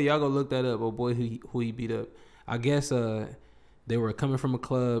oh boy, y'all go look that up. Oh boy, who he beat up. I guess they were coming from a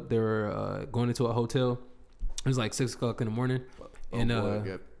club. They were going into a hotel. It was like 6 o'clock in the morning, and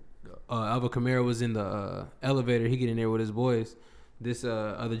Alvin Kamara was in the elevator. He get in there with his boys. This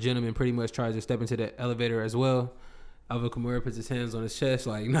other gentleman pretty much tries to step into the elevator as well. Alvin Kamara puts his hands on his chest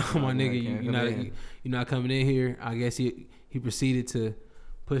like, "No, my nigga, you're not coming in here." I guess he proceeded to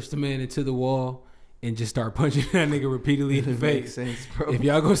push the man into the wall and just start punching that nigga repeatedly in the face. Makes sense, bro. If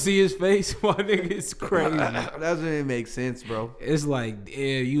y'all go see his face, my nigga, it's crazy. That doesn't even make sense, bro. It's like,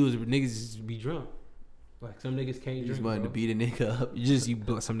 niggas just be drunk. Like, some niggas can't drink. Just wanted to beat a nigga up.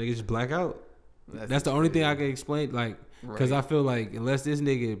 Some niggas just black out. That's the only thing I can explain. Like, because I feel like unless this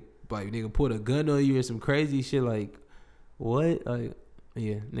nigga put a gun on you or some crazy shit, like, what? Like,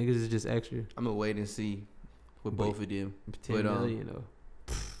 yeah, niggas is just extra. I'm gonna wait and see with both of them. $10 million, though.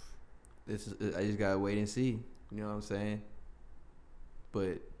 I just gotta wait and see. You know what I'm saying?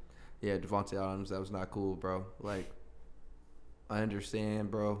 But yeah, Devontae Adams, that was not cool, bro. Like, I understand,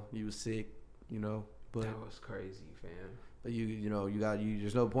 bro. You was sick, you know. But that was crazy, fam. But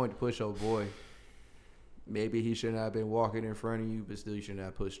there's no point to push old boy. Maybe he shouldn't have been walking in front of you, but still you shouldn't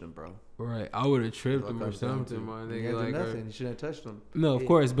have pushed him, bro. Right. I would have tripped him or something, my nigga. He had like nothing. He shouldn't have touched him. No, of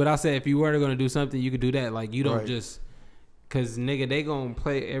course. But I said if you were going to do something, you could do that. Like, you don't just... Because, nigga, they going to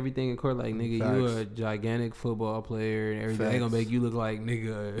play everything in court like, nigga, you a gigantic football player and everything. They going to make you look like,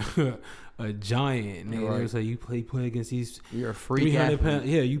 nigga, a giant. Nigga, right. So you play against these... You're a freak 300 pounds.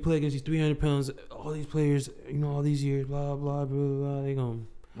 Yeah, you play against these 300 pounds. All these players, all these years, blah, blah, blah, blah. They going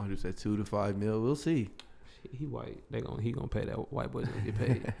to... I just said $2 to $5 million. We'll see. He white. He gonna pay that. White boy's gonna get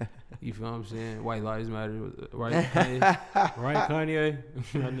paid. You feel what I'm saying? White lives matter, right? Kanye? Right, Kanye?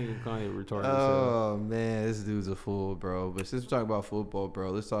 That nigga Kanye retarded. Oh man, this dude's a fool, bro. But since we're talking about football, bro,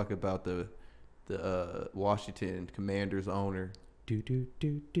 let's talk about the Washington Commanders owner. I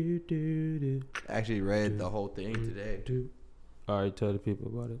actually read the whole thing today. All right, tell the people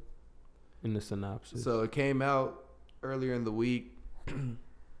about it in the synopsis. So it came out earlier in the week.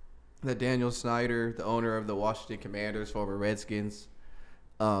 That Daniel Snyder, the owner of the Washington Commanders, former Redskins.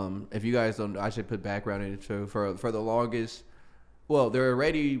 If you guys don't, I should put background in it too. For the longest, well, there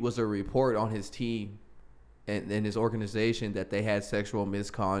already was a report on his team and his organization that they had sexual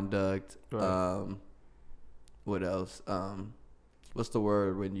misconduct. Right. What else? What's the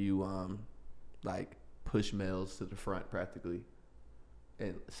word when you like push males to the front practically?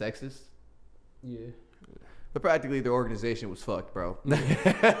 And sexist. Yeah. But practically the organization was fucked, bro.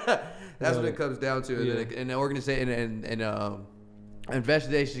 That's what it comes down to. Yeah. And the organization and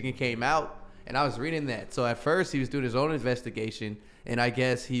investigation came out, and I was reading that. So at first he was doing his own investigation, and I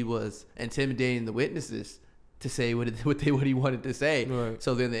guess he was intimidating the witnesses to say what he wanted to say. Right.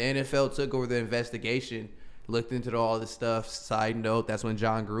 So then the NFL took over the investigation, looked into all this stuff. Side note, that's when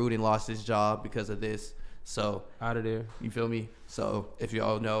John Gruden lost his job because of this. So out of there. You feel me? So if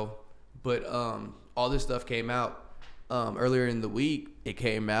y'all know. But all this stuff came out. Earlier in the week, it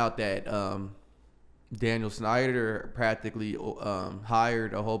came out that Daniel Snyder practically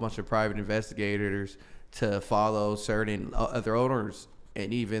hired a whole bunch of private investigators to follow certain other owners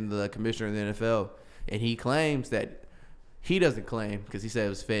and even the commissioner of the NFL. And he claims that he doesn't claim because he said it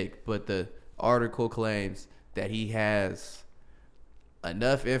was fake, but the article claims that he has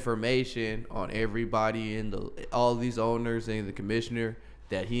enough information on everybody in all these owners and the commissioner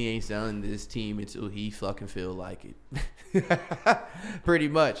that he ain't selling this team until he fucking feel like it. Pretty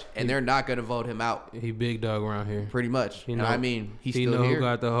much. And they're not going to vote him out. He big dog around here. Pretty much. He's still here. He know who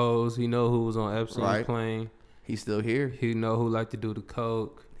got the hose. He know who was on Epstein's plane. He's still here. He know who like to do the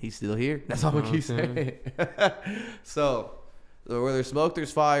coke. He's still here. That's all I keep saying. So, where there's smoke,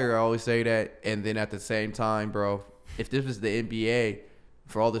 there's fire. I always say that. And then at the same time, bro, if this was the NBA,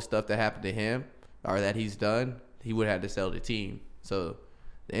 for all the stuff that happened to him or that he's done, he would have had to sell the team. So,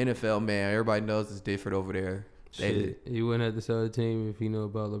 the NFL, man, everybody knows it's different over there. Shit, he wouldn't have to sell the team if he knew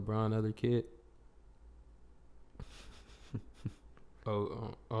about LeBron, other kid.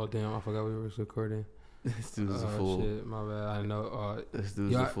 Oh, damn! I forgot we were recording. This dude's a fool. Shit, my bad. I know. This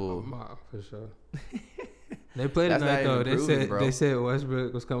dude's a fool. For sure. They played tonight though. They said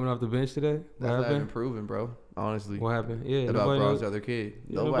Westbrook was coming off the bench today. That's not even proven, bro. Honestly. What happened? Yeah. About Bron's other kid.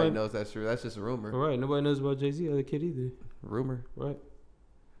 Nobody knows that's true. That's just a rumor. Right. Nobody knows about Jay-Z other kid either. Rumor. Right.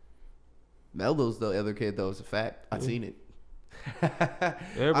 Melo's the other kid though. It's a fact. I've seen it.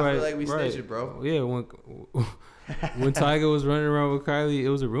 Everybody, I feel like we staged it, bro. Yeah. When Tiger was running around with Kylie, it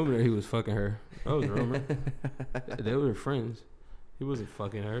was a rumor that he was fucking her. That was a rumor. They were friends. He wasn't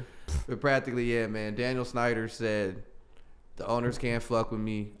fucking her. But practically, yeah, man. Daniel Snyder said, the owners can't fuck with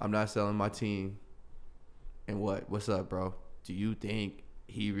me. I'm not selling my team. And what's up, bro? Do you think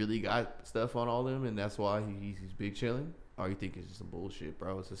he really got stuff on all them and that's why he's big chilling? Or you think it's just some bullshit,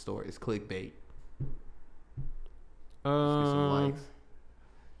 bro? It's a story. It's clickbait. Let's get some likes.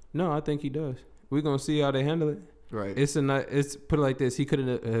 No, I think he does. We're going to see how they handle it. Right. It's put it like this. He could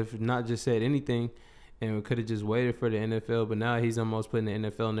have not just said anything and we could have just waited for the NFL, but now he's almost putting the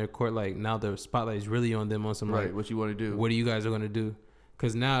NFL in their court. Like, now the spotlight is really on them on some, right, like, what you want to do? What are you guys are going to do?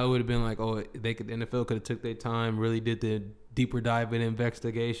 Because now it would have been like, the NFL could have took their time, really did the deeper dive in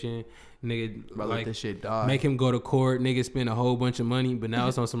investigation. Nigga, let this shit die. Make him go to court. Nigga spend a whole bunch of money, but now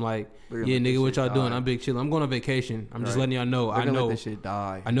it's on some like, yeah, nigga, what y'all doing? I'm big chilling. I'm going on vacation. I'm just letting y'all know. I know. Let this shit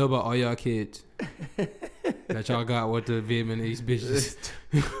die. I know about all y'all kids that y'all got with the Vietnamese bitches.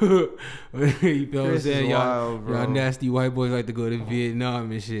 You know what I'm saying? Y'all nasty white boys like to go to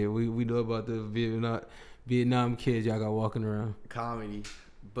Vietnam and shit. We know about the Vietnam kids y'all got walking around. Comedy,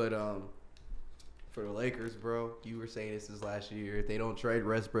 but for the Lakers, bro, you were saying this is last year. If they don't trade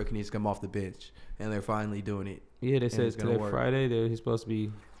Westbrook, he needs to come off the bench, and they're finally doing it. Yeah, they said today Friday. He's supposed to be.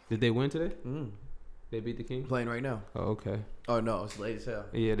 Did they win today? They beat the Kings. Playing right now. Oh, okay. Oh no, it's late as hell.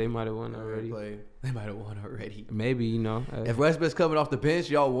 Yeah, they might have won already. They might have won already. Maybe, you know. If Westbrook's coming off the bench,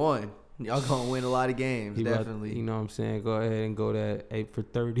 y'all won. Y'all gonna win a lot of games, definitely. You know what I'm saying? Go ahead and go that 8 for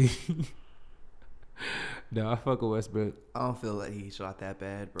 30. No, I fuck with Westbrook. I don't feel like he shot that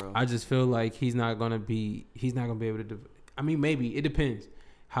bad, bro. I just feel like he's not gonna be able to. I mean, maybe it depends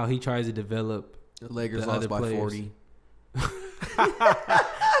how he tries to develop. The Lakers lost by 40.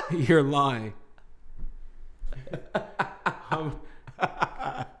 You're lying.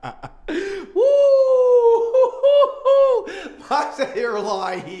 Woo! I said you're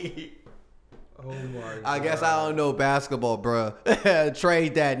lying. Oh my God. I guess I don't know basketball, bro.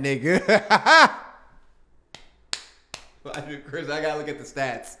 Trade that nigga. Chris, I gotta look at the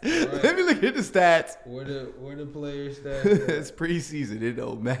stats. Right. Let me look at the stats. Where the players' stats? It's preseason. It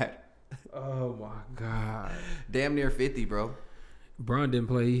don't matter. Oh my God. Damn near 50, bro. Bron didn't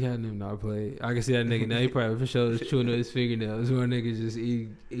play. He hadn't even not played. I can see that nigga now. He probably for sure is chewing on his fingernails. One nigga just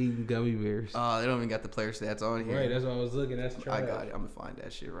eating gummy bears. They don't even got the player stats on here. Right, that's what I was looking. That's trash. I got it. I'm gonna find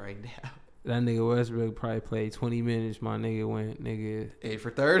that shit right now. That nigga Westbrook probably played 20 minutes. My nigga went 8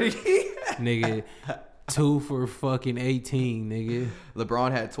 for 30. Nigga 2 for fucking 18. Nigga.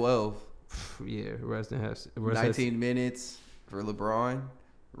 LeBron had 12. Yeah, Russ has 19 minutes for LeBron.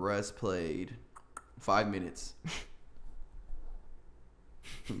 Russ played 5 minutes.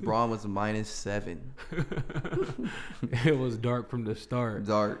 LeBron was -7. It was dark from the start.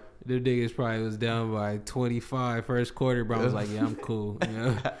 Dark. The niggas probably was down by 25 first quarter. Bro, I was like, yeah, I'm cool. You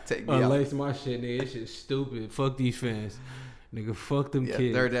know? Unlace my shit, nigga. This shit's stupid. Fuck these fans. Nigga, fuck them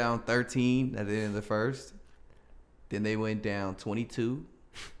kids. They're down 13 at the end of the first. Then they went down 22.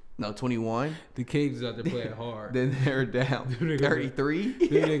 No, 21. The Kings out there playing hard. Then they're down 33. The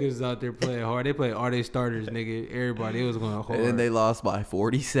niggas out there playing hard. They played all their starters, nigga. Everybody, it was going hard. And then they lost by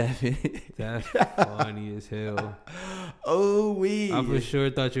 47. That's funny as hell. Oh, we. I for sure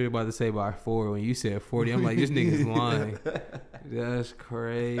thought you were about to say by 4 when you said 40. I'm like, this nigga's lying. That's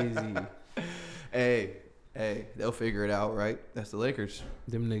crazy. Hey, they'll figure it out, right? That's the Lakers.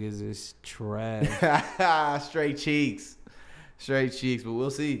 Them niggas is trash. Straight cheeks. But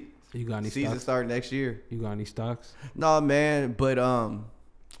we'll see. You got any season stocks? Start next year. You got any stocks? No, man, but I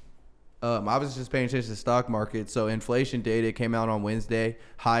was just paying attention to the stock market. So inflation data came out on Wednesday,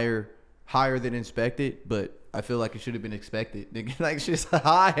 higher than expected, but I feel like it should have been expected. Like it's just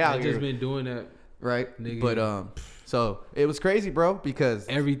high out here. Just been doing that, right? Nigga. But so it was crazy, bro, because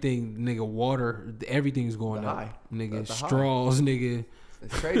everything, nigga, water, everything's going up, nigga, straws, high. Nigga.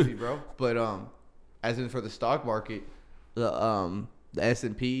 It's crazy, bro. But as in for the stock market, the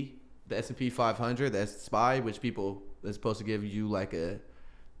S&P 500, that's SPY, which that's supposed to give you like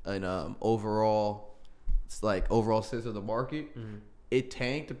an overall sense of the market. Mm-hmm. It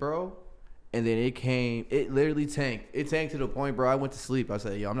tanked, bro. And then it literally tanked. It tanked to the point, bro, I went to sleep. I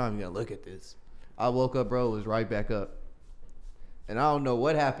said, yo, I'm not even going to look at this. I woke up, bro, it was right back up. And I don't know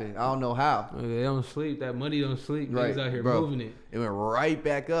what happened. I don't know how. They don't sleep. That money don't sleep. Right, niggas out here moving it. It went right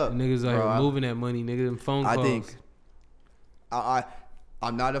back up. Niggas out here moving that money, nigga. Them phone calls. I think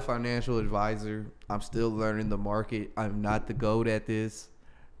I'm not a financial advisor. I'm still learning the market. I'm not the GOAT at this.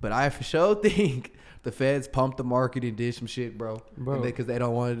 But I for sure think the Feds pumped the market and did some shit, bro. Because they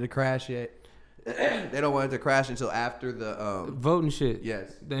don't want it to crash yet. They don't want it to crash until after the voting shit.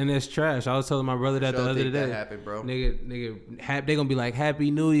 Yes, and that's trash. I was telling my brother that the other day. That happened, bro. Nigga, they gonna be like Happy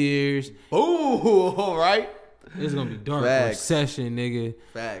New Year's. Ooh, right. It's gonna be dark. Facts. Recession, nigga.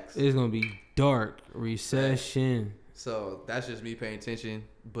 Facts. It's gonna be dark recession. Facts. So that's just me paying attention,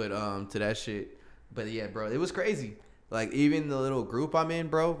 but to that shit. But yeah, bro, it was crazy. Like, even the little group I'm in,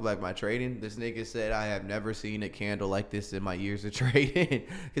 bro, like my trading, this nigga said, I have never seen a candle like this in my years of trading.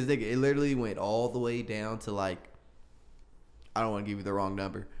 Because, nigga, it literally went all the way down to, like, I don't want to give you the wrong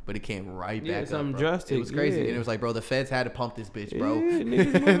number, but it came right back up, bro. Drastic. It was crazy. And it was like, bro, the Feds had to pump this bitch, bro.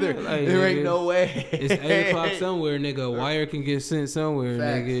 Yeah, there ain't no way. It's 8 o'clock somewhere, nigga. A wire can get sent somewhere,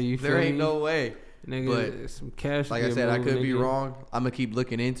 Facts. Nigga. You feel there ain't me? no way. Nigga, some cash. Like I said, I could be wrong. I'm going to keep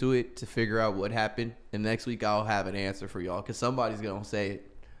looking into it to figure out what happened. And next week, I'll have an answer for y'all. Because somebody's going to say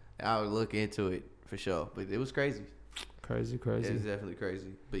it. I'll look into it for sure. But it was crazy. Crazy. It was definitely crazy.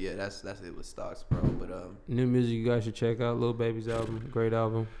 But yeah, that's it with stocks, bro. But new music you guys should check out. Lil Baby's album. Great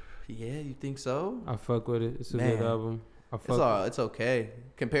album. Yeah, you think so? I fuck with it. It's a good album. It's okay.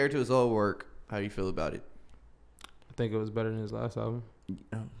 Compared to his old work, how do you feel about it? I think it was better than his last album.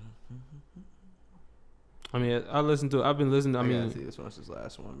 I mean, I've been listening. I mean, this one's his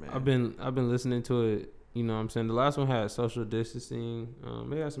last one, man. I've been listening to it. You know what I'm saying? The last one had social distancing.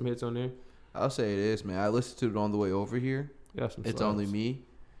 They had some hits on there. I'll say it is, man. I listened to it on the way over here. Got some It's slaps. Only Me.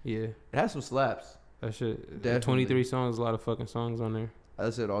 Yeah. It has some slaps. That shit. Definitely. 23 songs, a lot of fucking songs on there. I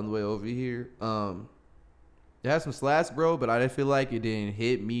listened on the way over here. It has some slaps, bro, but I didn't feel like it didn't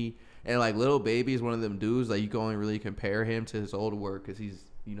hit me. And, like, Lil Baby is one of them dudes, like, you can only really compare him to his old work because he's,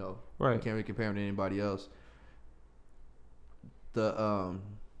 you know, right. You can't really compare him to anybody else. It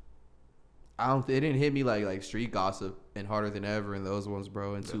didn't hit me like Street Gossip and Harder Than Ever and those ones,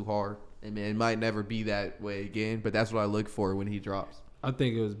 bro, and Too Hard. I mean, it might never be that way again, but that's what I look for when he drops. I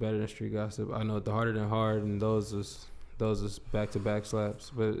think it was better than Street Gossip. I know the Harder Than Hard and those was back-to-back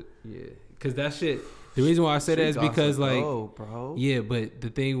slaps, but yeah, because that shit. The reason why I say that is because bro. Yeah, but the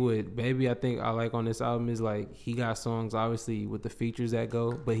thing with Baby, I think I like on this album is like he got songs obviously with the features that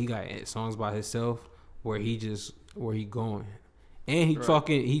go, but he got songs by himself where he going. And he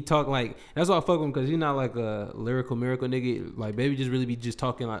talk like, that's why I fuck with him, because he's not like a lyrical miracle nigga. Like, Baby just really be just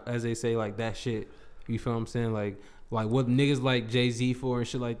talking, like, as they say, like, that shit. You feel what I'm saying? Like what niggas like Jay-Z for and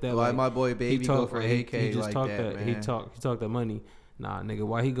shit like that. Like my boy Baby go for AK he just like talk that, man. He talk that money. Nah, nigga,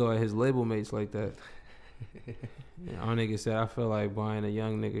 why he go at his label mates like that? Our nigga said, I feel like buying a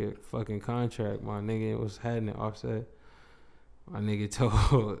young nigga fucking contract. My nigga was had it Offset. My nigga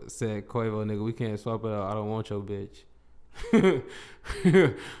said, Quavo, nigga, we can't swap it out. I don't want your bitch.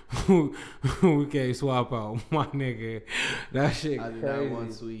 We can't swap out, my nigga. That shit crazy. I do not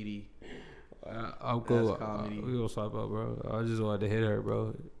want Sweetie. I'm cool. We gonna swap up, bro. I just wanted to hit her,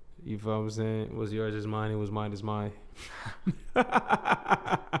 bro. You feel what I'm saying? What's yours is mine. It was mine is mine.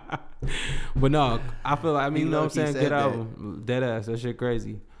 But no, I feel like, I mean, you know what I'm saying? Good album. Dead ass. That shit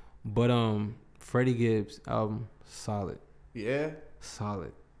crazy. But Freddie Gibbs album, solid. Yeah?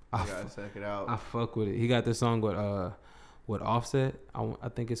 Solid. I gotta check it out. I fuck with it. He got this song with Offset. I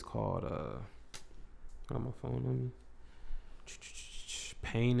think it's called I got my phone on me.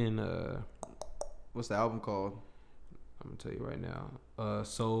 Pain and what's the album called? I'm gonna tell you right now.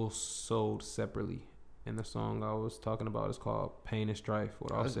 Soul Sold Separately. And the song I was talking about is called Pain and Strife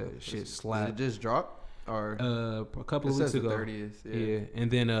with Offset. Shit slap. Did it just drop? Or a couple of weeks ago. 30th, yeah.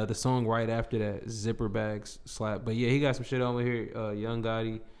 And then the song right after that, Zipper Bags slap. But yeah, he got some shit over here. Young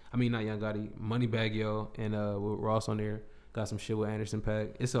Gotti. I mean not Young Gotti, Moneybagg Yo and with Ross on there. Got some shit with Anderson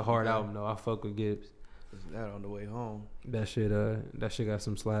 .Paak. It's a hard album though. I fuck with Gibbs. That on the way home. That shit got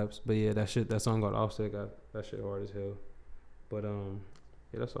some slaps. But yeah, that song called Offset got that shit hard as hell. But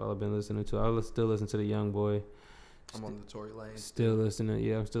yeah, that's all I've been listening to. I still listen to the Young Boy. I'm on the Tory Lanez. Still listening.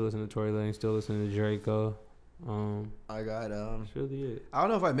 Yeah, I'm still listening to Tory Lanez. Still listening to Draco. I got That's really it. I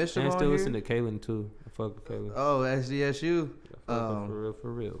don't know if I missed him on still here. listen to Kaylin too. I fuck with Kaylin. Oh, SDSU. For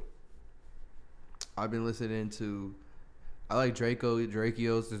real. I've been listening to. I like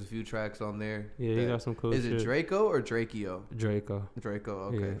Drakeos. There's a few tracks on there. Yeah, he got some cool shit. Is it Draco or Drakeo? Draco.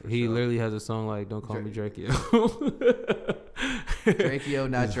 Okay. Yeah. He literally has a song like "Don't Call Me Drakeo." Drakeo,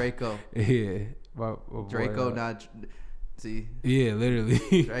 not Draco. Yeah. My Draco, boy, not. See. Yeah,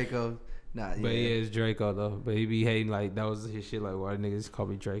 literally. Draco, not. Yeah. But yeah, it's Draco though. But he be hating like that was his shit. Like, why niggas call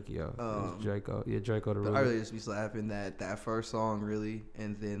me Drakeo? It's Draco. Yeah, Draco the real. I really just be slapping that first song really,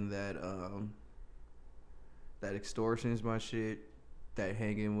 and then that Extortion is my shit. That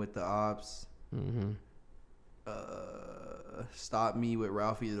Hanging with the Ops. Mm-hmm. Stop Me with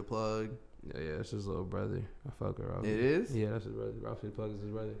Ralphie the Plug. Yeah, that's his little brother. I fuck with Ralphie. It is? Yeah, that's his brother. Ralphie the Plug is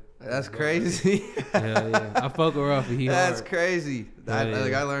his brother. That's crazy. Yeah. I fuck with Ralphie. That's hard. crazy.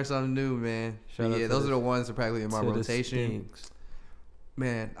 I learned something new, man. Yeah, those are the ones that are practically in my rotation.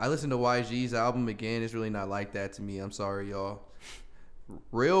 Man, I listened to YG's album again. It's really not like that to me. I'm sorry, y'all.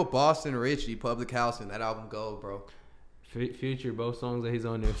 Real Boston Richie, Public Housing. That album go, bro. Future, both songs that he's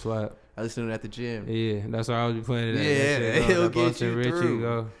on there slap. I listened to it at the gym. Yeah, that's why I was playing it at. Yeah, he'll get you Richie, through.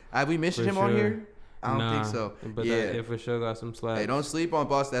 Go. Have we mentioned him on here? I don't think so. But it for sure got some slaps. Hey, don't sleep on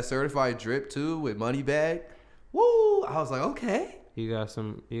Boston. That Certified Drip too with Moneybagg. Woo! I was like, okay. He got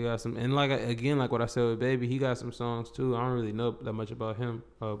some, and like again, like what I said with Baby, he got some songs too. I don't really know that much about him,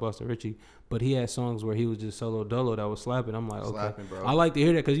 Boston Richie, but he had songs where he was just solo dolo that was slapping. I'm like, okay, bro. I like to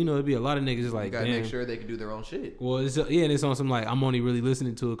hear that because it'd be a lot of niggas just like, you gotta make sure they can do their own shit. Well, and it's on some like I'm only really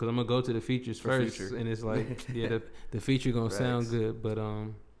listening to it because I'm gonna go to the features first, and it's like, yeah, the feature gonna sound good, but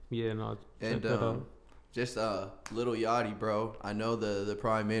yeah, no, and just Lil Yachty, bro. I know the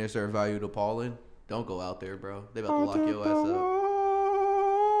Prime Minister valued appalling. Don't go out there, bro. They about to lock your ass up.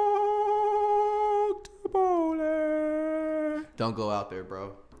 Don't go out there,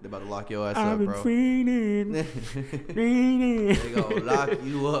 bro. They about to lock your ass up, bro. Fiending. They gonna lock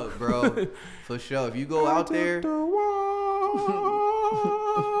you up, bro. For sure. If you go out there.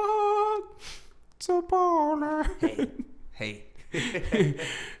 Hey.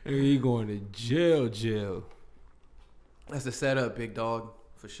 You going to jail. That's the setup, big dog.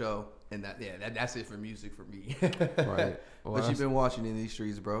 For sure. And that's it for music for me. Right. Well, what you been watching in these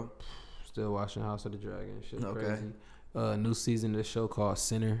streets, bro? Still watching House of the Dragon. Shit okay. Crazy. New season of the show called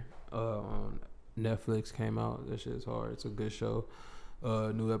Sinner on Netflix came out. That shit is hard. It's a good show.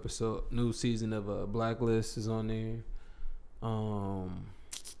 New season of Blacklist is on there.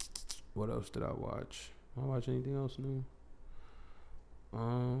 What else did I watch? Did I watch anything else new?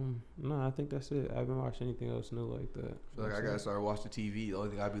 No, I think that's it. I haven't watched anything else new like that. I feel like I gotta start watching TV. The only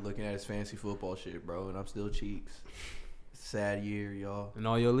thing I be looking at is fantasy football shit, bro, and I'm still cheeks. It's a sad year, y'all. In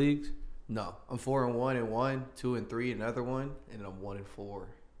all your leagues? No, I'm 4-1 in one, 2-3 in another one, and then I'm 1-4.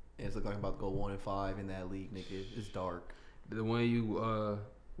 And it's looking like I'm about to go 1-5 in that league, nigga. It's dark. The one you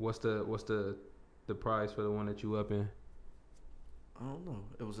what's the price for the one that you up in? I don't know.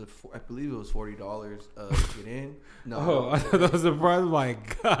 It was I believe it was $40 to get in. No. Oh, I thought that was the price.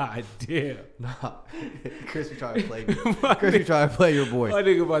 Like, god damn. Nah. Chris, you trying to play me. Chris, you trying to play your boy. I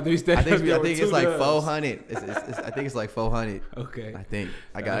think about these I think it's like 400. I think it's like 400. Okay. I think.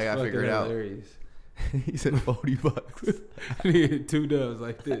 I got to figure it out. He said $40. I need 2 dubs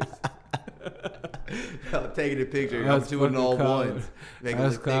like this. I'm taking a picture. I'm doing all ones.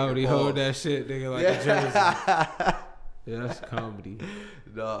 That's comedy. Hold that shit, nigga, like a jersey. Yeah, that's comedy.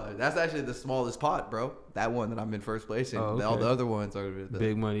 No, that's actually the smallest pot, bro. That one that I'm in first place in. Oh, okay. All the other ones are the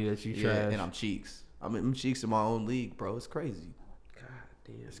big money that you trash. And I'm cheeks. I'm cheeks in my own league, bro. It's crazy. God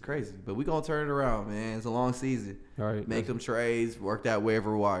damn, it's crazy. But we gonna turn it around, man. It's a long season. All right, make them trades, work that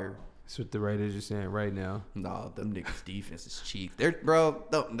waiver wire. That's what the Raiders are saying right now. No, them niggas' defense is cheap. They're bro.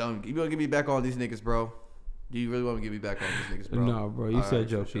 Don't you want to get me back on these niggas, bro? Do you really want to get me back on these niggas, bro? No, bro. You said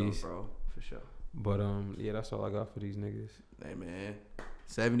your piece, bro. For sure. But yeah, that's all I got for these niggas. Hey man,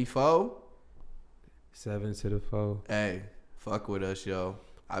 74. 7 to the 4. Hey, fuck with us, yo.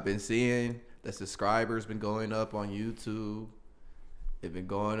 I've been seeing the subscribers been going up on YouTube. They've been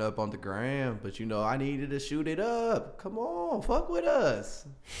going up on the gram, but you know I needed to shoot it up. Come on, fuck with us.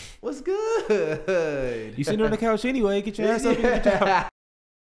 What's good? You sitting on the couch anyway? Get your ass up and get your job.